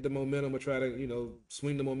to get the momentum or try to,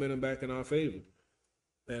 swing the momentum back in our favor.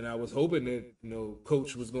 And I was hoping that,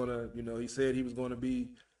 Coach was going to, he said he was going to be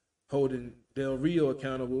holding Del Rio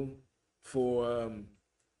accountable for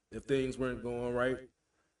if things weren't going right.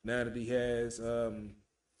 Now that he has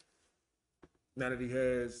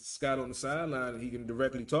Scott on the sideline and he can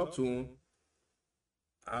directly talk to him,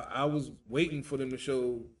 I was waiting for them to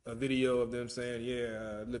show a video of them saying,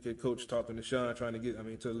 look at Coach talking to Sean, talking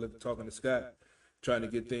to Scott, trying to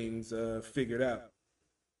get things figured out.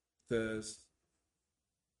 Because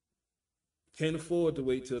can't afford to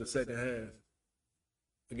wait till the second half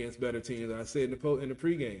against better teams. I said in the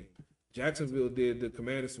pregame, Jacksonville did the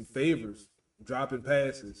Commanders some favors, dropping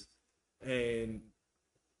passes, and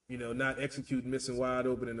not executing, missing wide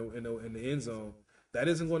open in the end zone. That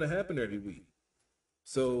isn't going to happen every week.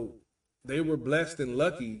 So they were blessed and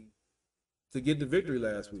lucky to get the victory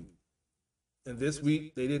last week. And this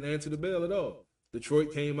week, they didn't answer the bell at all.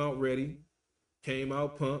 Detroit came out ready, came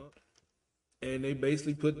out pumped, and they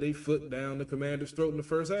basically put their foot down the Commanders' throat in the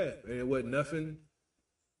first half. And it wasn't nothing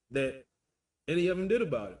that any of them did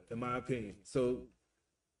about it, in my opinion. So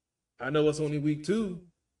I know it's only week 2.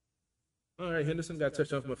 All right, Henderson got a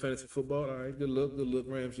touchdown for my fantasy football. All right, good look.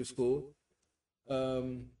 Rams just scored.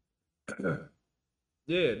 And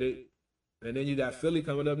then you got Philly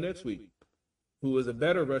coming up next week, who is a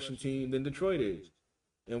better rushing team than Detroit is.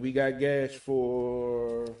 And we got gashed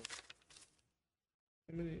for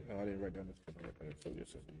how many? Oh, I didn't write down this.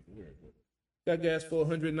 Got gashed for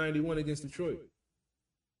 191 against Detroit.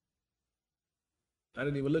 I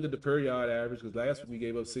didn't even look at the per yard average because last week we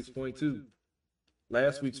gave up 6.2.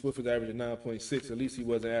 Last week Swift was averaging 9.6. At least he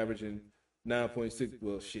wasn't averaging 9.6.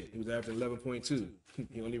 Well, shit, he was averaging 11.2.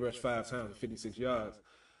 He only rushed 5 times, 56 yards.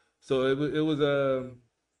 So it was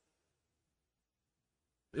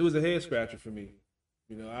a head scratcher for me.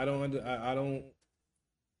 I don't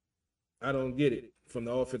get it from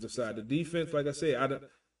the offensive side. The defense, like I said,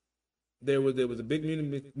 there was a big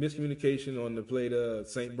miscommunication on the play to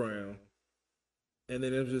St. Brown, and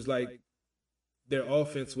then it was just like their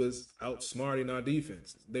offense was outsmarting our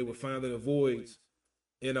defense. They were finding the voids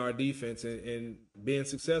in our defense and being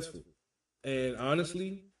successful. And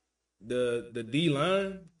honestly, the D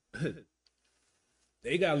line,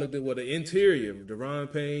 they got looked at the interior,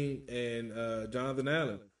 Deron Payne and Jonathan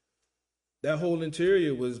Allen. That whole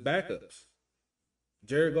interior was backups.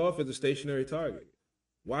 Jared Goff is a stationary target.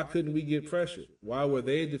 Why couldn't we get pressure? Why were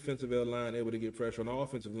they defensive line able to get pressure on the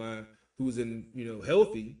offensive line who's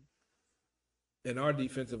healthy, and our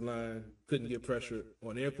defensive line couldn't get pressure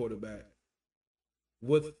on their quarterback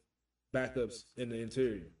with backups in the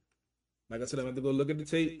interior? Like I said, I'm going to have to go look at the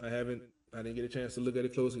tape. I didn't get a chance to look at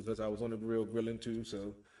it closely because I was on the grill grilling too.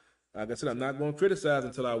 So, like I said, I'm not going to criticize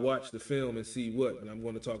until I watch the film and see and I'm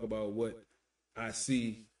going to talk about what I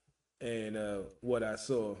see and what I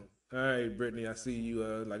saw. All right, Brittany, I see you.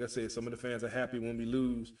 Like I said, some of the fans are happy when we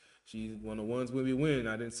lose. She's one of the ones when we win.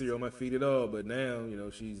 I didn't see her on my feet at all, but now,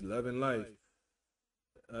 she's loving life.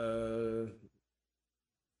 No,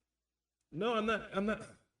 I'm not.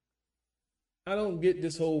 I don't get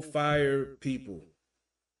this whole fire people.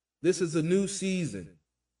 This is a new season.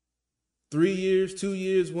 3 years, 2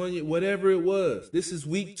 years, 1 year, whatever it was. This is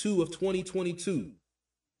week 2 of 2022.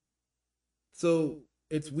 So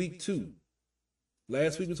it's week 2.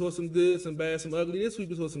 Last week we saw some good, some bad, some ugly. This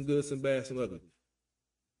week we saw some good, some bad, some ugly.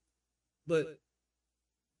 But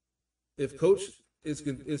if Coach is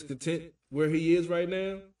content where he is right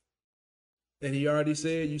now, and he already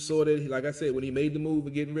said, you saw that, like I said, when he made the move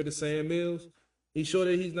of getting rid of Sam Mills, he showed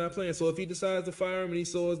that he's not playing. So if he decides to fire him and he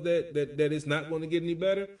saw that it's not going to get any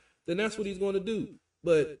better, then that's what he's going to do.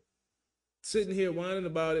 But sitting here whining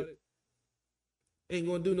about it ain't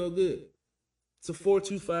going to do no good. It's a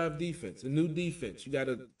 4-2-5 defense, a new defense. You got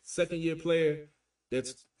a second-year player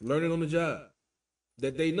that's learning on the job,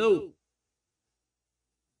 that they know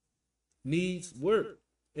needs work,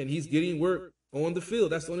 and he's getting work on the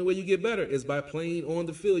field. That's the only way you get better is by playing on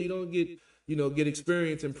the field. You don't get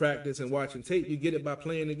experience in practice and watching tape. You get it by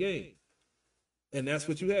playing the game. And that's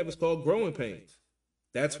what you have. It's called growing pains.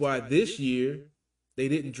 That's why this year they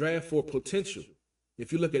didn't draft for potential.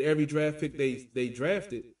 If you look at every draft pick they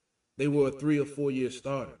drafted, they were a 3 or 4 year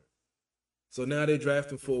starter. So now they're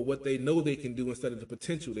drafting for what they know they can do instead of the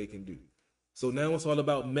potential they can do. So now it's all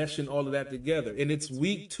about meshing all of that together. And it's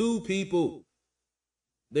week 2, people.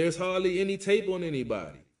 There's hardly any tape on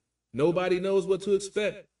anybody. Nobody knows what to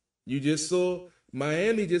expect. You just saw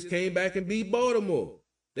Miami just came back and beat Baltimore.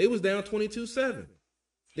 They was down 22-7.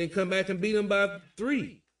 Then come back and beat them by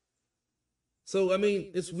 3. So, I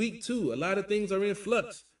mean, it's week 2. A lot of things are in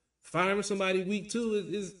flux. Firing somebody week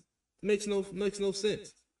 2 makes no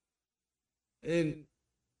sense. And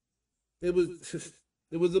it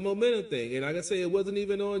was a momentum thing. And like I say, it wasn't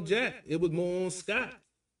even on Jack. It was more on Scott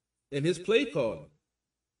and his play calling.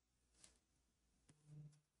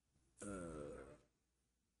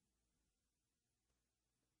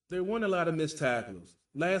 There weren't a lot of missed tackles.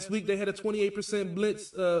 Last week they had a 28%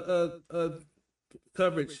 blitz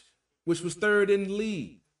coverage, which was 3rd in the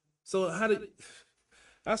league. So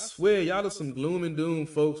I swear y'all are some gloom and doom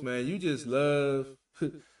folks, man. You just love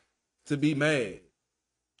to be mad.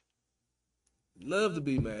 Love to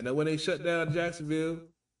be mad. Now when they shut down Jacksonville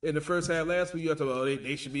in the first half last week, you talking about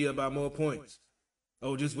they should be up by more points.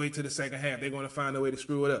 Oh, just wait till the second half. They're going to find a way to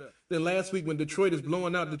screw it up. Then last week when Detroit is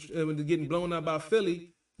blowing out, when they're getting blown out by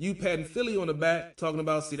Philly, you patting Philly on the back, talking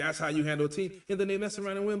about, see, that's how you handle a team. And then they mess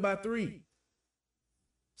around and win by 3.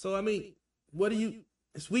 So, I mean,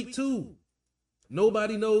 it's week 2.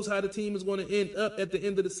 Nobody knows how the team is going to end up at the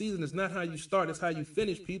end of the season. It's not how you start, it's how you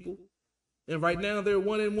finish, people. And right now, they're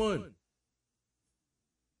 1-1.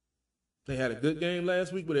 They had a good game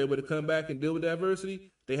last week where they were able to come back and deal with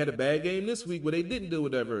adversity. They had a bad game this week where they didn't deal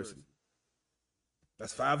with adversity.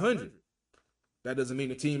 That's 500. That doesn't mean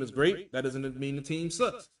the team is great. That doesn't mean the team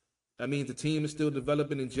sucks. That means the team is still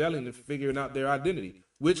developing and gelling and figuring out their identity,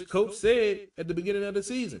 which coach said at the beginning of the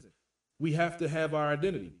season. We have to have our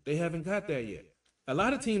identity. They haven't got that yet. A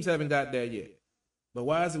lot of teams haven't got that yet. But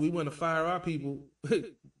why is it we want to fire our people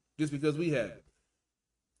just because we haven't?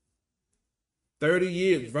 30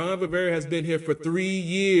 years. Ron Rivera has been here for 3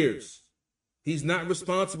 years. He's not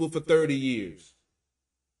responsible for 30 years.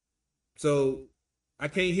 So I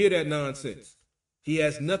can't hear that nonsense. He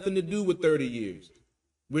has nothing to do with 30 years.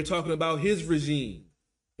 We're talking about his regime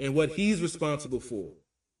and what he's responsible for.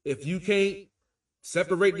 If you can't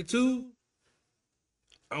separate the two,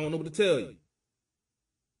 I don't know what to tell you.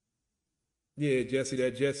 Yeah, Jesse,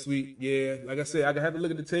 that jet sweep. Yeah, like I said, I have to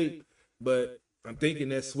look at the tape, but I'm thinking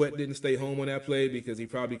that Sweat didn't stay home on that play because he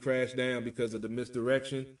probably crashed down because of the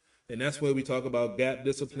misdirection. And that's where we talk about gap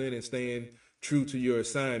discipline and staying true to your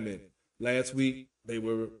assignment. Last week,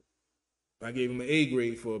 I gave him an A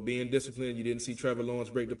grade for being disciplined. You didn't see Trevor Lawrence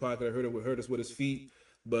break the pocket. I hurt us with his feet.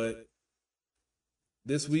 But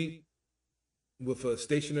this week, with a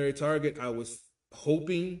stationary target, I was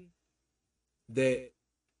hoping that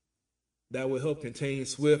would help contain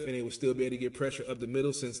Swift and they would still be able to get pressure up the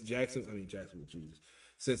middle since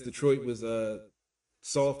since Detroit was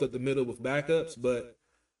soft up the middle with backups. But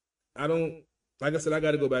like I said, I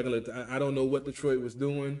got to go back and look. I don't know what Detroit was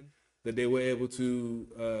doing that they were able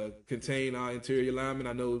to contain our interior linemen.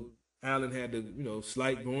 I know Allen had the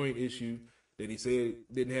slight groin issue that he said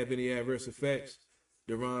didn't have any adverse effects.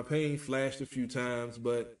 Deron Payne flashed a few times,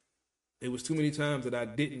 but it was too many times that I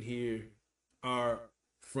didn't hear our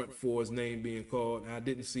front four's name being called, and I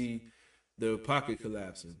didn't see the pocket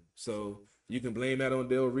collapsing. So you can blame that on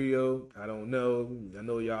Del Rio. I don't know. I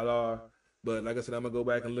know y'all are. But like I said, I'm going to go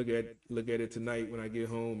back and look at it tonight when I get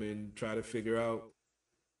home and try to figure out,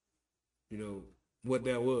 what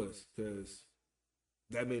that was, because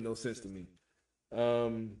that made no sense to me.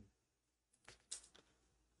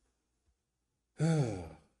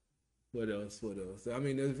 What else? I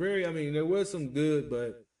mean, there was some good,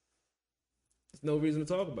 but there's no reason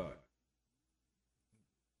to talk about it.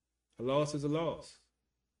 A loss is a loss.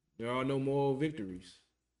 There are no moral victories.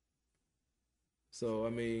 So, I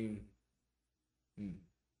mean,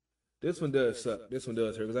 this one does suck. This one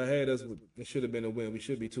does hurt because I had us. It should have been a win. We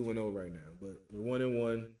should be 2-0 right now, but we're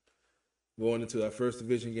 1-1. Going into our first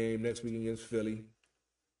division game next week against Philly.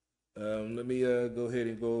 Let me go ahead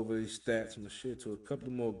and go over these stats. I'm gonna share to a couple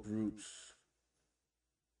more groups,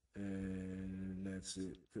 and that's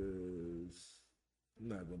it. Because I'm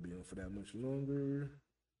not gonna be on for that much longer.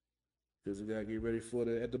 Because we gotta get ready for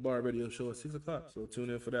the At the Bar radio show at 6:00. So tune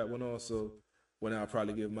in for that one also. When I'll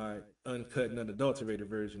probably give my uncut and unadulterated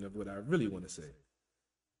version of what I really want to say.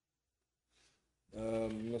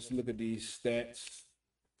 Let's look at these stats.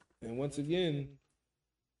 And once again,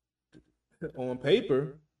 on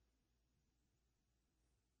paper,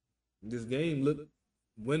 this game looked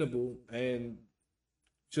winnable and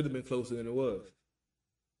should have been closer than it was.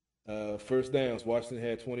 First downs, Washington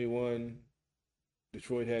had 21.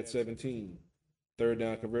 Detroit had 17. Third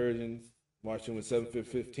down conversions, Washington was 7 for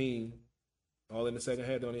 15. All in the second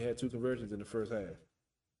half, they only had 2 conversions in the first half.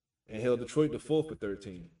 And held Detroit to 4 for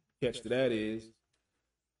 13. Catch to that is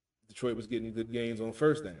Detroit was getting good gains on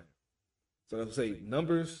first down. So I would say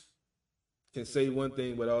numbers can say one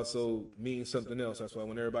thing but also mean something else. That's why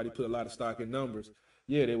when everybody put a lot of stock in numbers,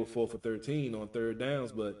 yeah, they were 4 for 13 on third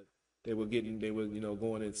downs, but they were going in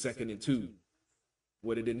 2nd and 2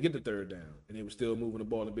 where they didn't get the third down, and they were still moving the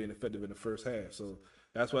ball and being effective in the first half. So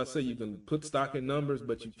that's why I say you can put stock in numbers,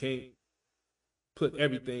 but you can't put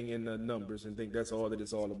everything in the numbers and think that's all that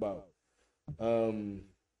it's all about.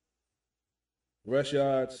 Rush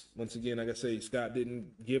yards, once again, like I say, Scott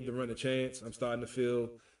didn't give the run a chance. I'm starting to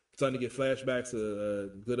get flashbacks to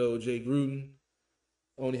good old Jay Gruden.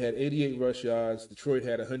 Only had 88 rush yards. Detroit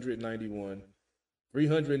had 191.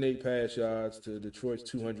 308 pass yards to Detroit's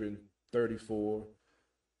 234.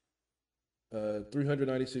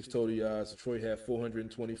 396 total yards. Detroit had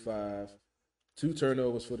 425. 2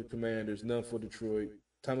 turnovers for the Commanders, none for Detroit.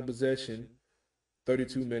 Time of possession,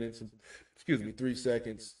 32 minutes, 3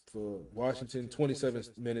 seconds for Washington, 27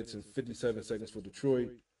 minutes and 57 seconds for Detroit.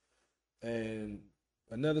 And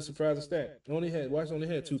another surprising stat, Washington only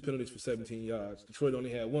had 2 penalties for 17 yards. Detroit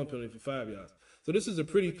only had 1 penalty for 5 yards. So this is a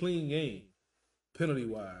pretty clean game,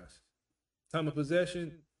 penalty-wise. Time of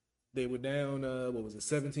possession, they were down,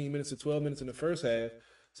 17 minutes to 12 minutes in the first half.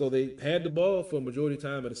 So they had the ball for a majority of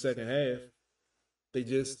time of the second half. They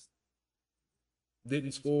just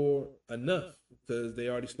didn't score enough because they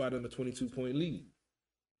already spotted a 22-point lead.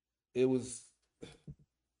 It was,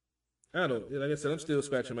 I don't know, like I said, I'm still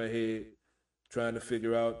scratching my head trying to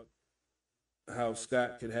figure out how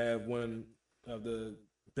Scott could have one of the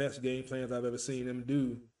best game plans I've ever seen him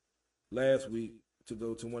do last week to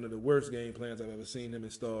go to one of the worst game plans I've ever seen him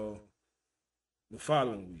install the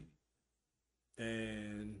following week.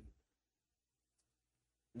 And,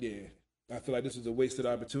 yeah, I feel like this is a wasted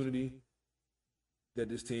opportunity that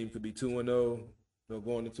this team could be 2-0,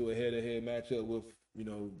 going into a head-to-head matchup with,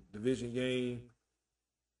 division game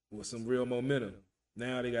with some real momentum.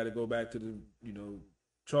 Now they got to go back to the,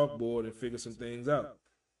 chalkboard and figure some things out.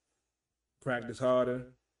 Practice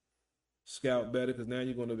harder, scout better, because now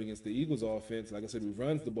you're going up against the Eagles offense. Like I said, who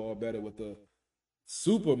runs the ball better with a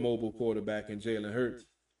super mobile quarterback in Jalen Hurts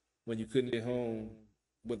when you couldn't get home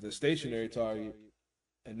with a stationary target.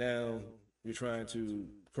 And now you're trying to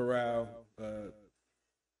corral a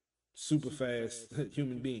super fast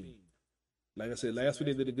human being. Like I said, last week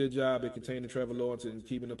they did a good job at containing Trevor Lawrence and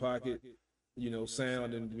keeping the pocket,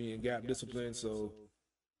 sound and being gap disciplined. So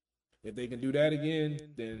if they can do that again,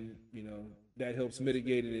 then, that helps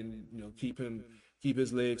mitigate it and, keep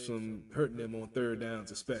his legs from hurting them on third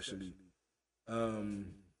downs especially.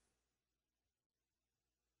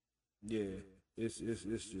 Yeah, it's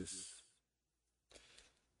just,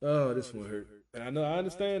 oh, this one hurt. And I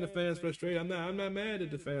understand the fans frustrated. I'm not mad at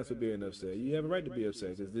the fans for being upset. You have a right to be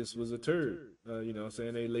upset because this was a turd.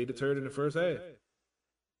 Saying they laid the turd in the first half.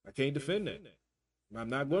 I can't defend that. I'm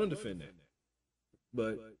not going to defend that.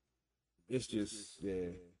 But it's just,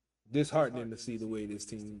 disheartening to see the way this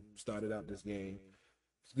team started out this game.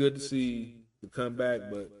 It's good to see the comeback,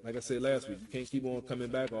 but like I said last week, you can't keep on coming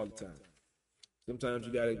back all the time. Sometimes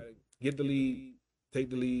you got to get the lead, take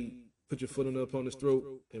the lead, put your foot on the opponent's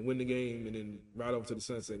throat and win the game and then ride over to the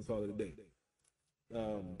sunset and call it a day.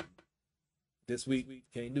 This week,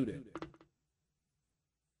 can't do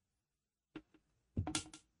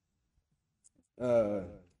that.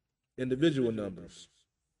 Individual numbers.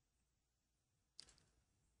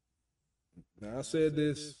 Now, I said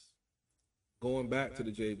this going back to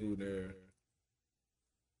the Jay Gruden era.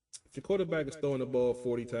 If your quarterback is throwing the ball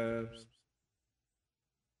 40 times,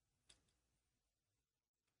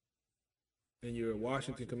 and you're a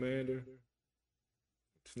Washington Commander,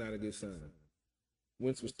 it's not a good sign.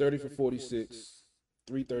 Wentz was 30 for 46,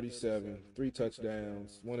 337, 3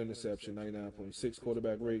 touchdowns, 1 interception, 99.6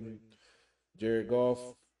 quarterback rating. Jared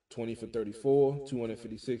Goff, 20 for 34,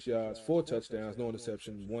 256 yards, 4 touchdowns, no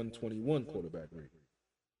interceptions, 121 quarterback rating.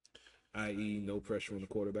 I.e., no pressure on the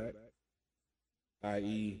quarterback.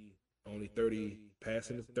 I.e., only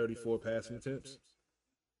 34 passing attempts.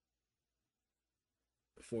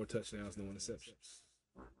 4 touchdowns, no interceptions.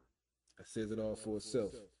 That says it all for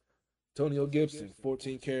itself. Antonio Gibson,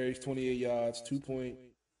 14 carries, 28 yards,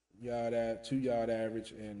 2-yard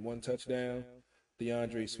average, and 1 touchdown.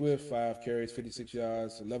 DeAndre Swift, 5 carries, 56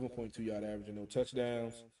 yards, 11.2-yard average, and no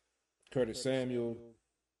touchdowns. Curtis Samuel,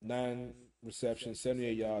 9 receptions,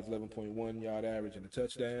 78 yards, 11.1-yard average, and a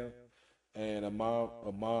touchdown. And I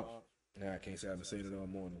can't say I've been saying it all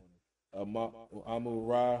morning.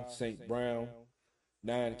 Amon-Ra St. Brown,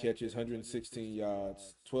 9 catches, 116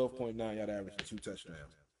 yards, 12.9-yard average, and 2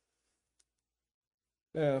 touchdowns.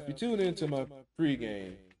 Now, if you tune into my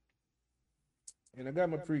pregame, and I got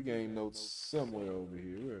my pregame notes somewhere over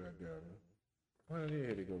here. Where I got them? Well,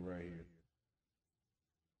 here they go right here.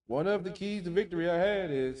 one of the keys to victory I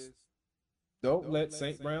had is don't let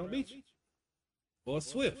St. Brown beat you. Or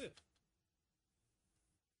Swift.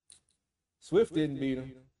 Swift didn't beat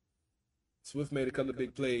him. Swift made a couple of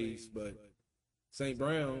big plays, but St.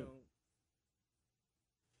 Brown,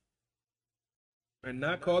 and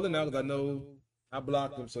not calling out, because I know I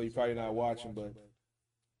blocked him, so you're probably not watching, but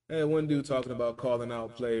I had one dude talking about calling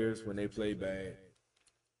out players when they play bad.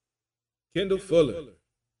 Kendall Fuller.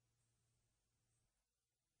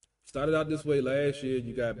 Started out this way last year,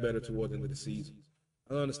 you got better towards the end of the season.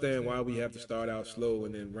 I don't understand why we have to start out slow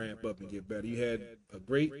and then ramp up and get better. You had a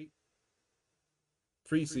great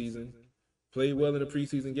preseason, played well in the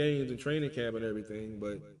preseason games and training camp and everything,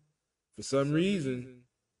 but for some reason,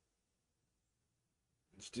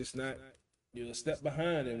 it's just not. You're a step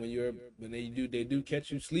behind, and when they do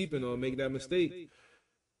catch you sleeping or make that mistake,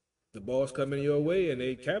 the ball's coming your way and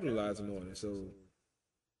they capitalizing on it. So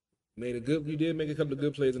you did make a couple of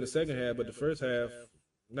good plays in the second half, but the first half,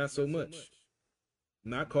 not so much.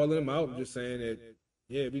 Not calling them out, just saying that,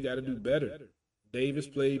 yeah, we got to do better. Davis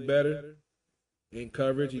played better in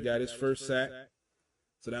coverage. He got his first sack,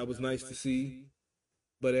 so that was nice to see.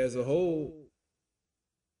 But as a whole,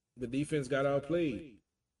 the defense got outplayed,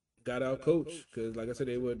 got outcoached, because, like I said,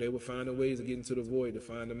 they were finding ways to get into the void, to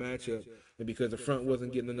find the matchup. And because the front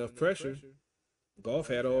wasn't getting enough pressure, Goff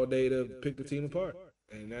had all day to pick the team apart.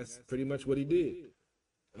 And that's pretty much what he did.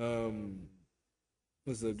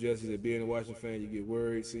 What's up, Jesse? Said, being a Washington fan, you get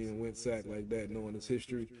worried seeing Wentz sack like that, knowing his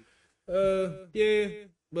history. Yeah,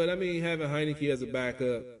 but I mean, having Heineke as a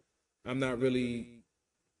backup, I'm not really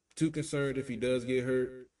too concerned if he does get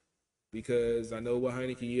hurt, because I know what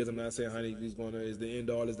Heineke is. I'm not saying Heineke is the end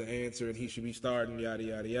all, is the answer, and he should be starting, yada,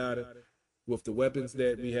 yada, yada. With the weapons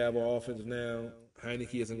that we have on offense now,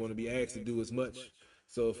 Heineke isn't going to be asked to do as much.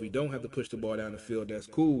 So if we don't have to push the ball down the field, that's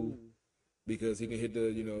cool, because he can hit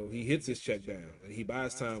he hits his check down and he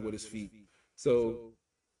buys time with his feet. So,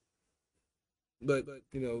 but,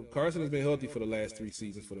 Carson has been healthy for the last 3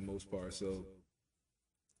 seasons for the most part. So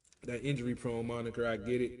that injury prone moniker, I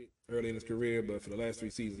get it early in his career, but for the last 3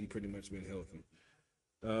 seasons, he pretty much been healthy.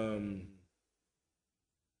 I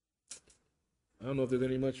don't know if there's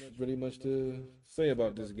really much to say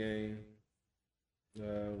about this game.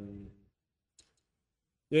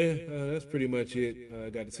 That's pretty much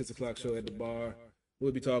it. Got the 6 o'clock show at the bar.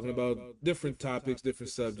 We'll be talking about different topics, different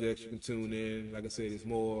subjects. You can tune in. Like I said, it's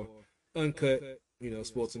more uncut.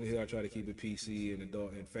 Sports in the Hill, I try to keep it PC and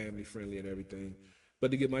adult and family friendly and everything.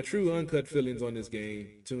 But to get my true uncut feelings on this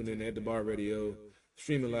game, tune in at the Bar Radio,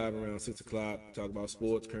 streaming live around 6 o'clock. Talk about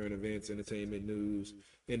sports, current events, entertainment, news,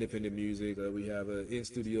 independent music. We have an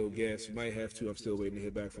in-studio guest. We might have 2. I'm still waiting to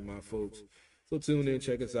hear back from my folks. So tune in,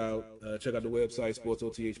 check us out. Check out the website,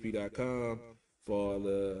 sportsothp.com, for all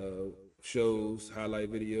the shows, highlight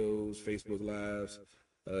videos, Facebook Lives.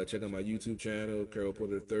 Check out my YouTube channel, Carol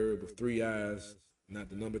Porter III with 3 eyes, not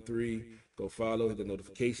the number 3. Go follow, hit the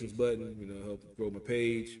notifications button, help grow my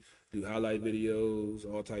page, do highlight videos,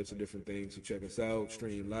 all types of different things. So check us out,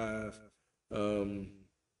 stream live. Tune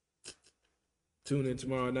in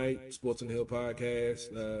tomorrow night, Sports on the Hill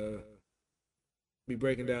podcast. Be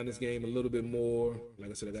breaking down this game a little bit more.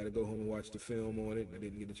 Like I said, I got to go home and watch the film on it. I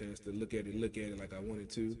didn't get a chance to look at it like I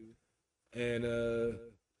wanted to. And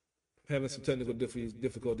having some technical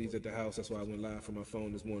difficulties at the house. That's why I went live from my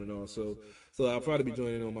phone this morning also. So I'll probably be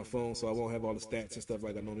joining on my phone, so I won't have all the stats and stuff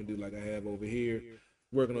like I normally do, like I have over here.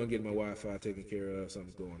 Working on getting my Wi-Fi taken care of.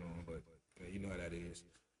 Something's going on, but you know how that is.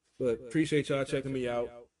 But appreciate y'all checking me out.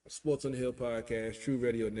 Sports on the Hill podcast, True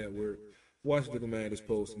Radio Network, Washington Commanders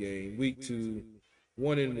post game, week 2,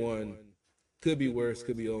 1-1, could be worse,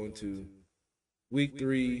 could be 0-2. Week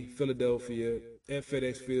 3, Philadelphia at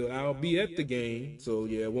FedEx Field. I'll be at the game, so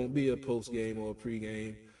yeah, it won't be a post game or a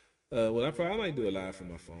pre-game. I might do it live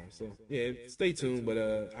from my phone. So yeah, stay tuned.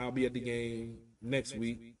 But I'll be at the game next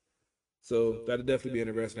week, so that'll definitely be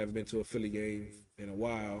interesting. I haven't been to a Philly game in a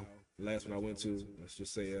while. The last one I went to, let's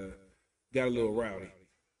just say, got a little rowdy.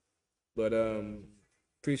 But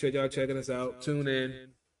appreciate y'all checking us out. Tune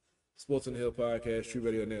in. Sports on the Hill podcast, True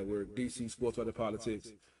Radio Network, DC Sports Other Politics.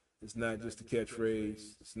 It's not just a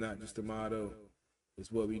catchphrase. It's not just a motto.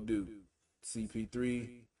 It's what we do. CP3,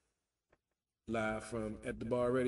 live from At the Bar Radio.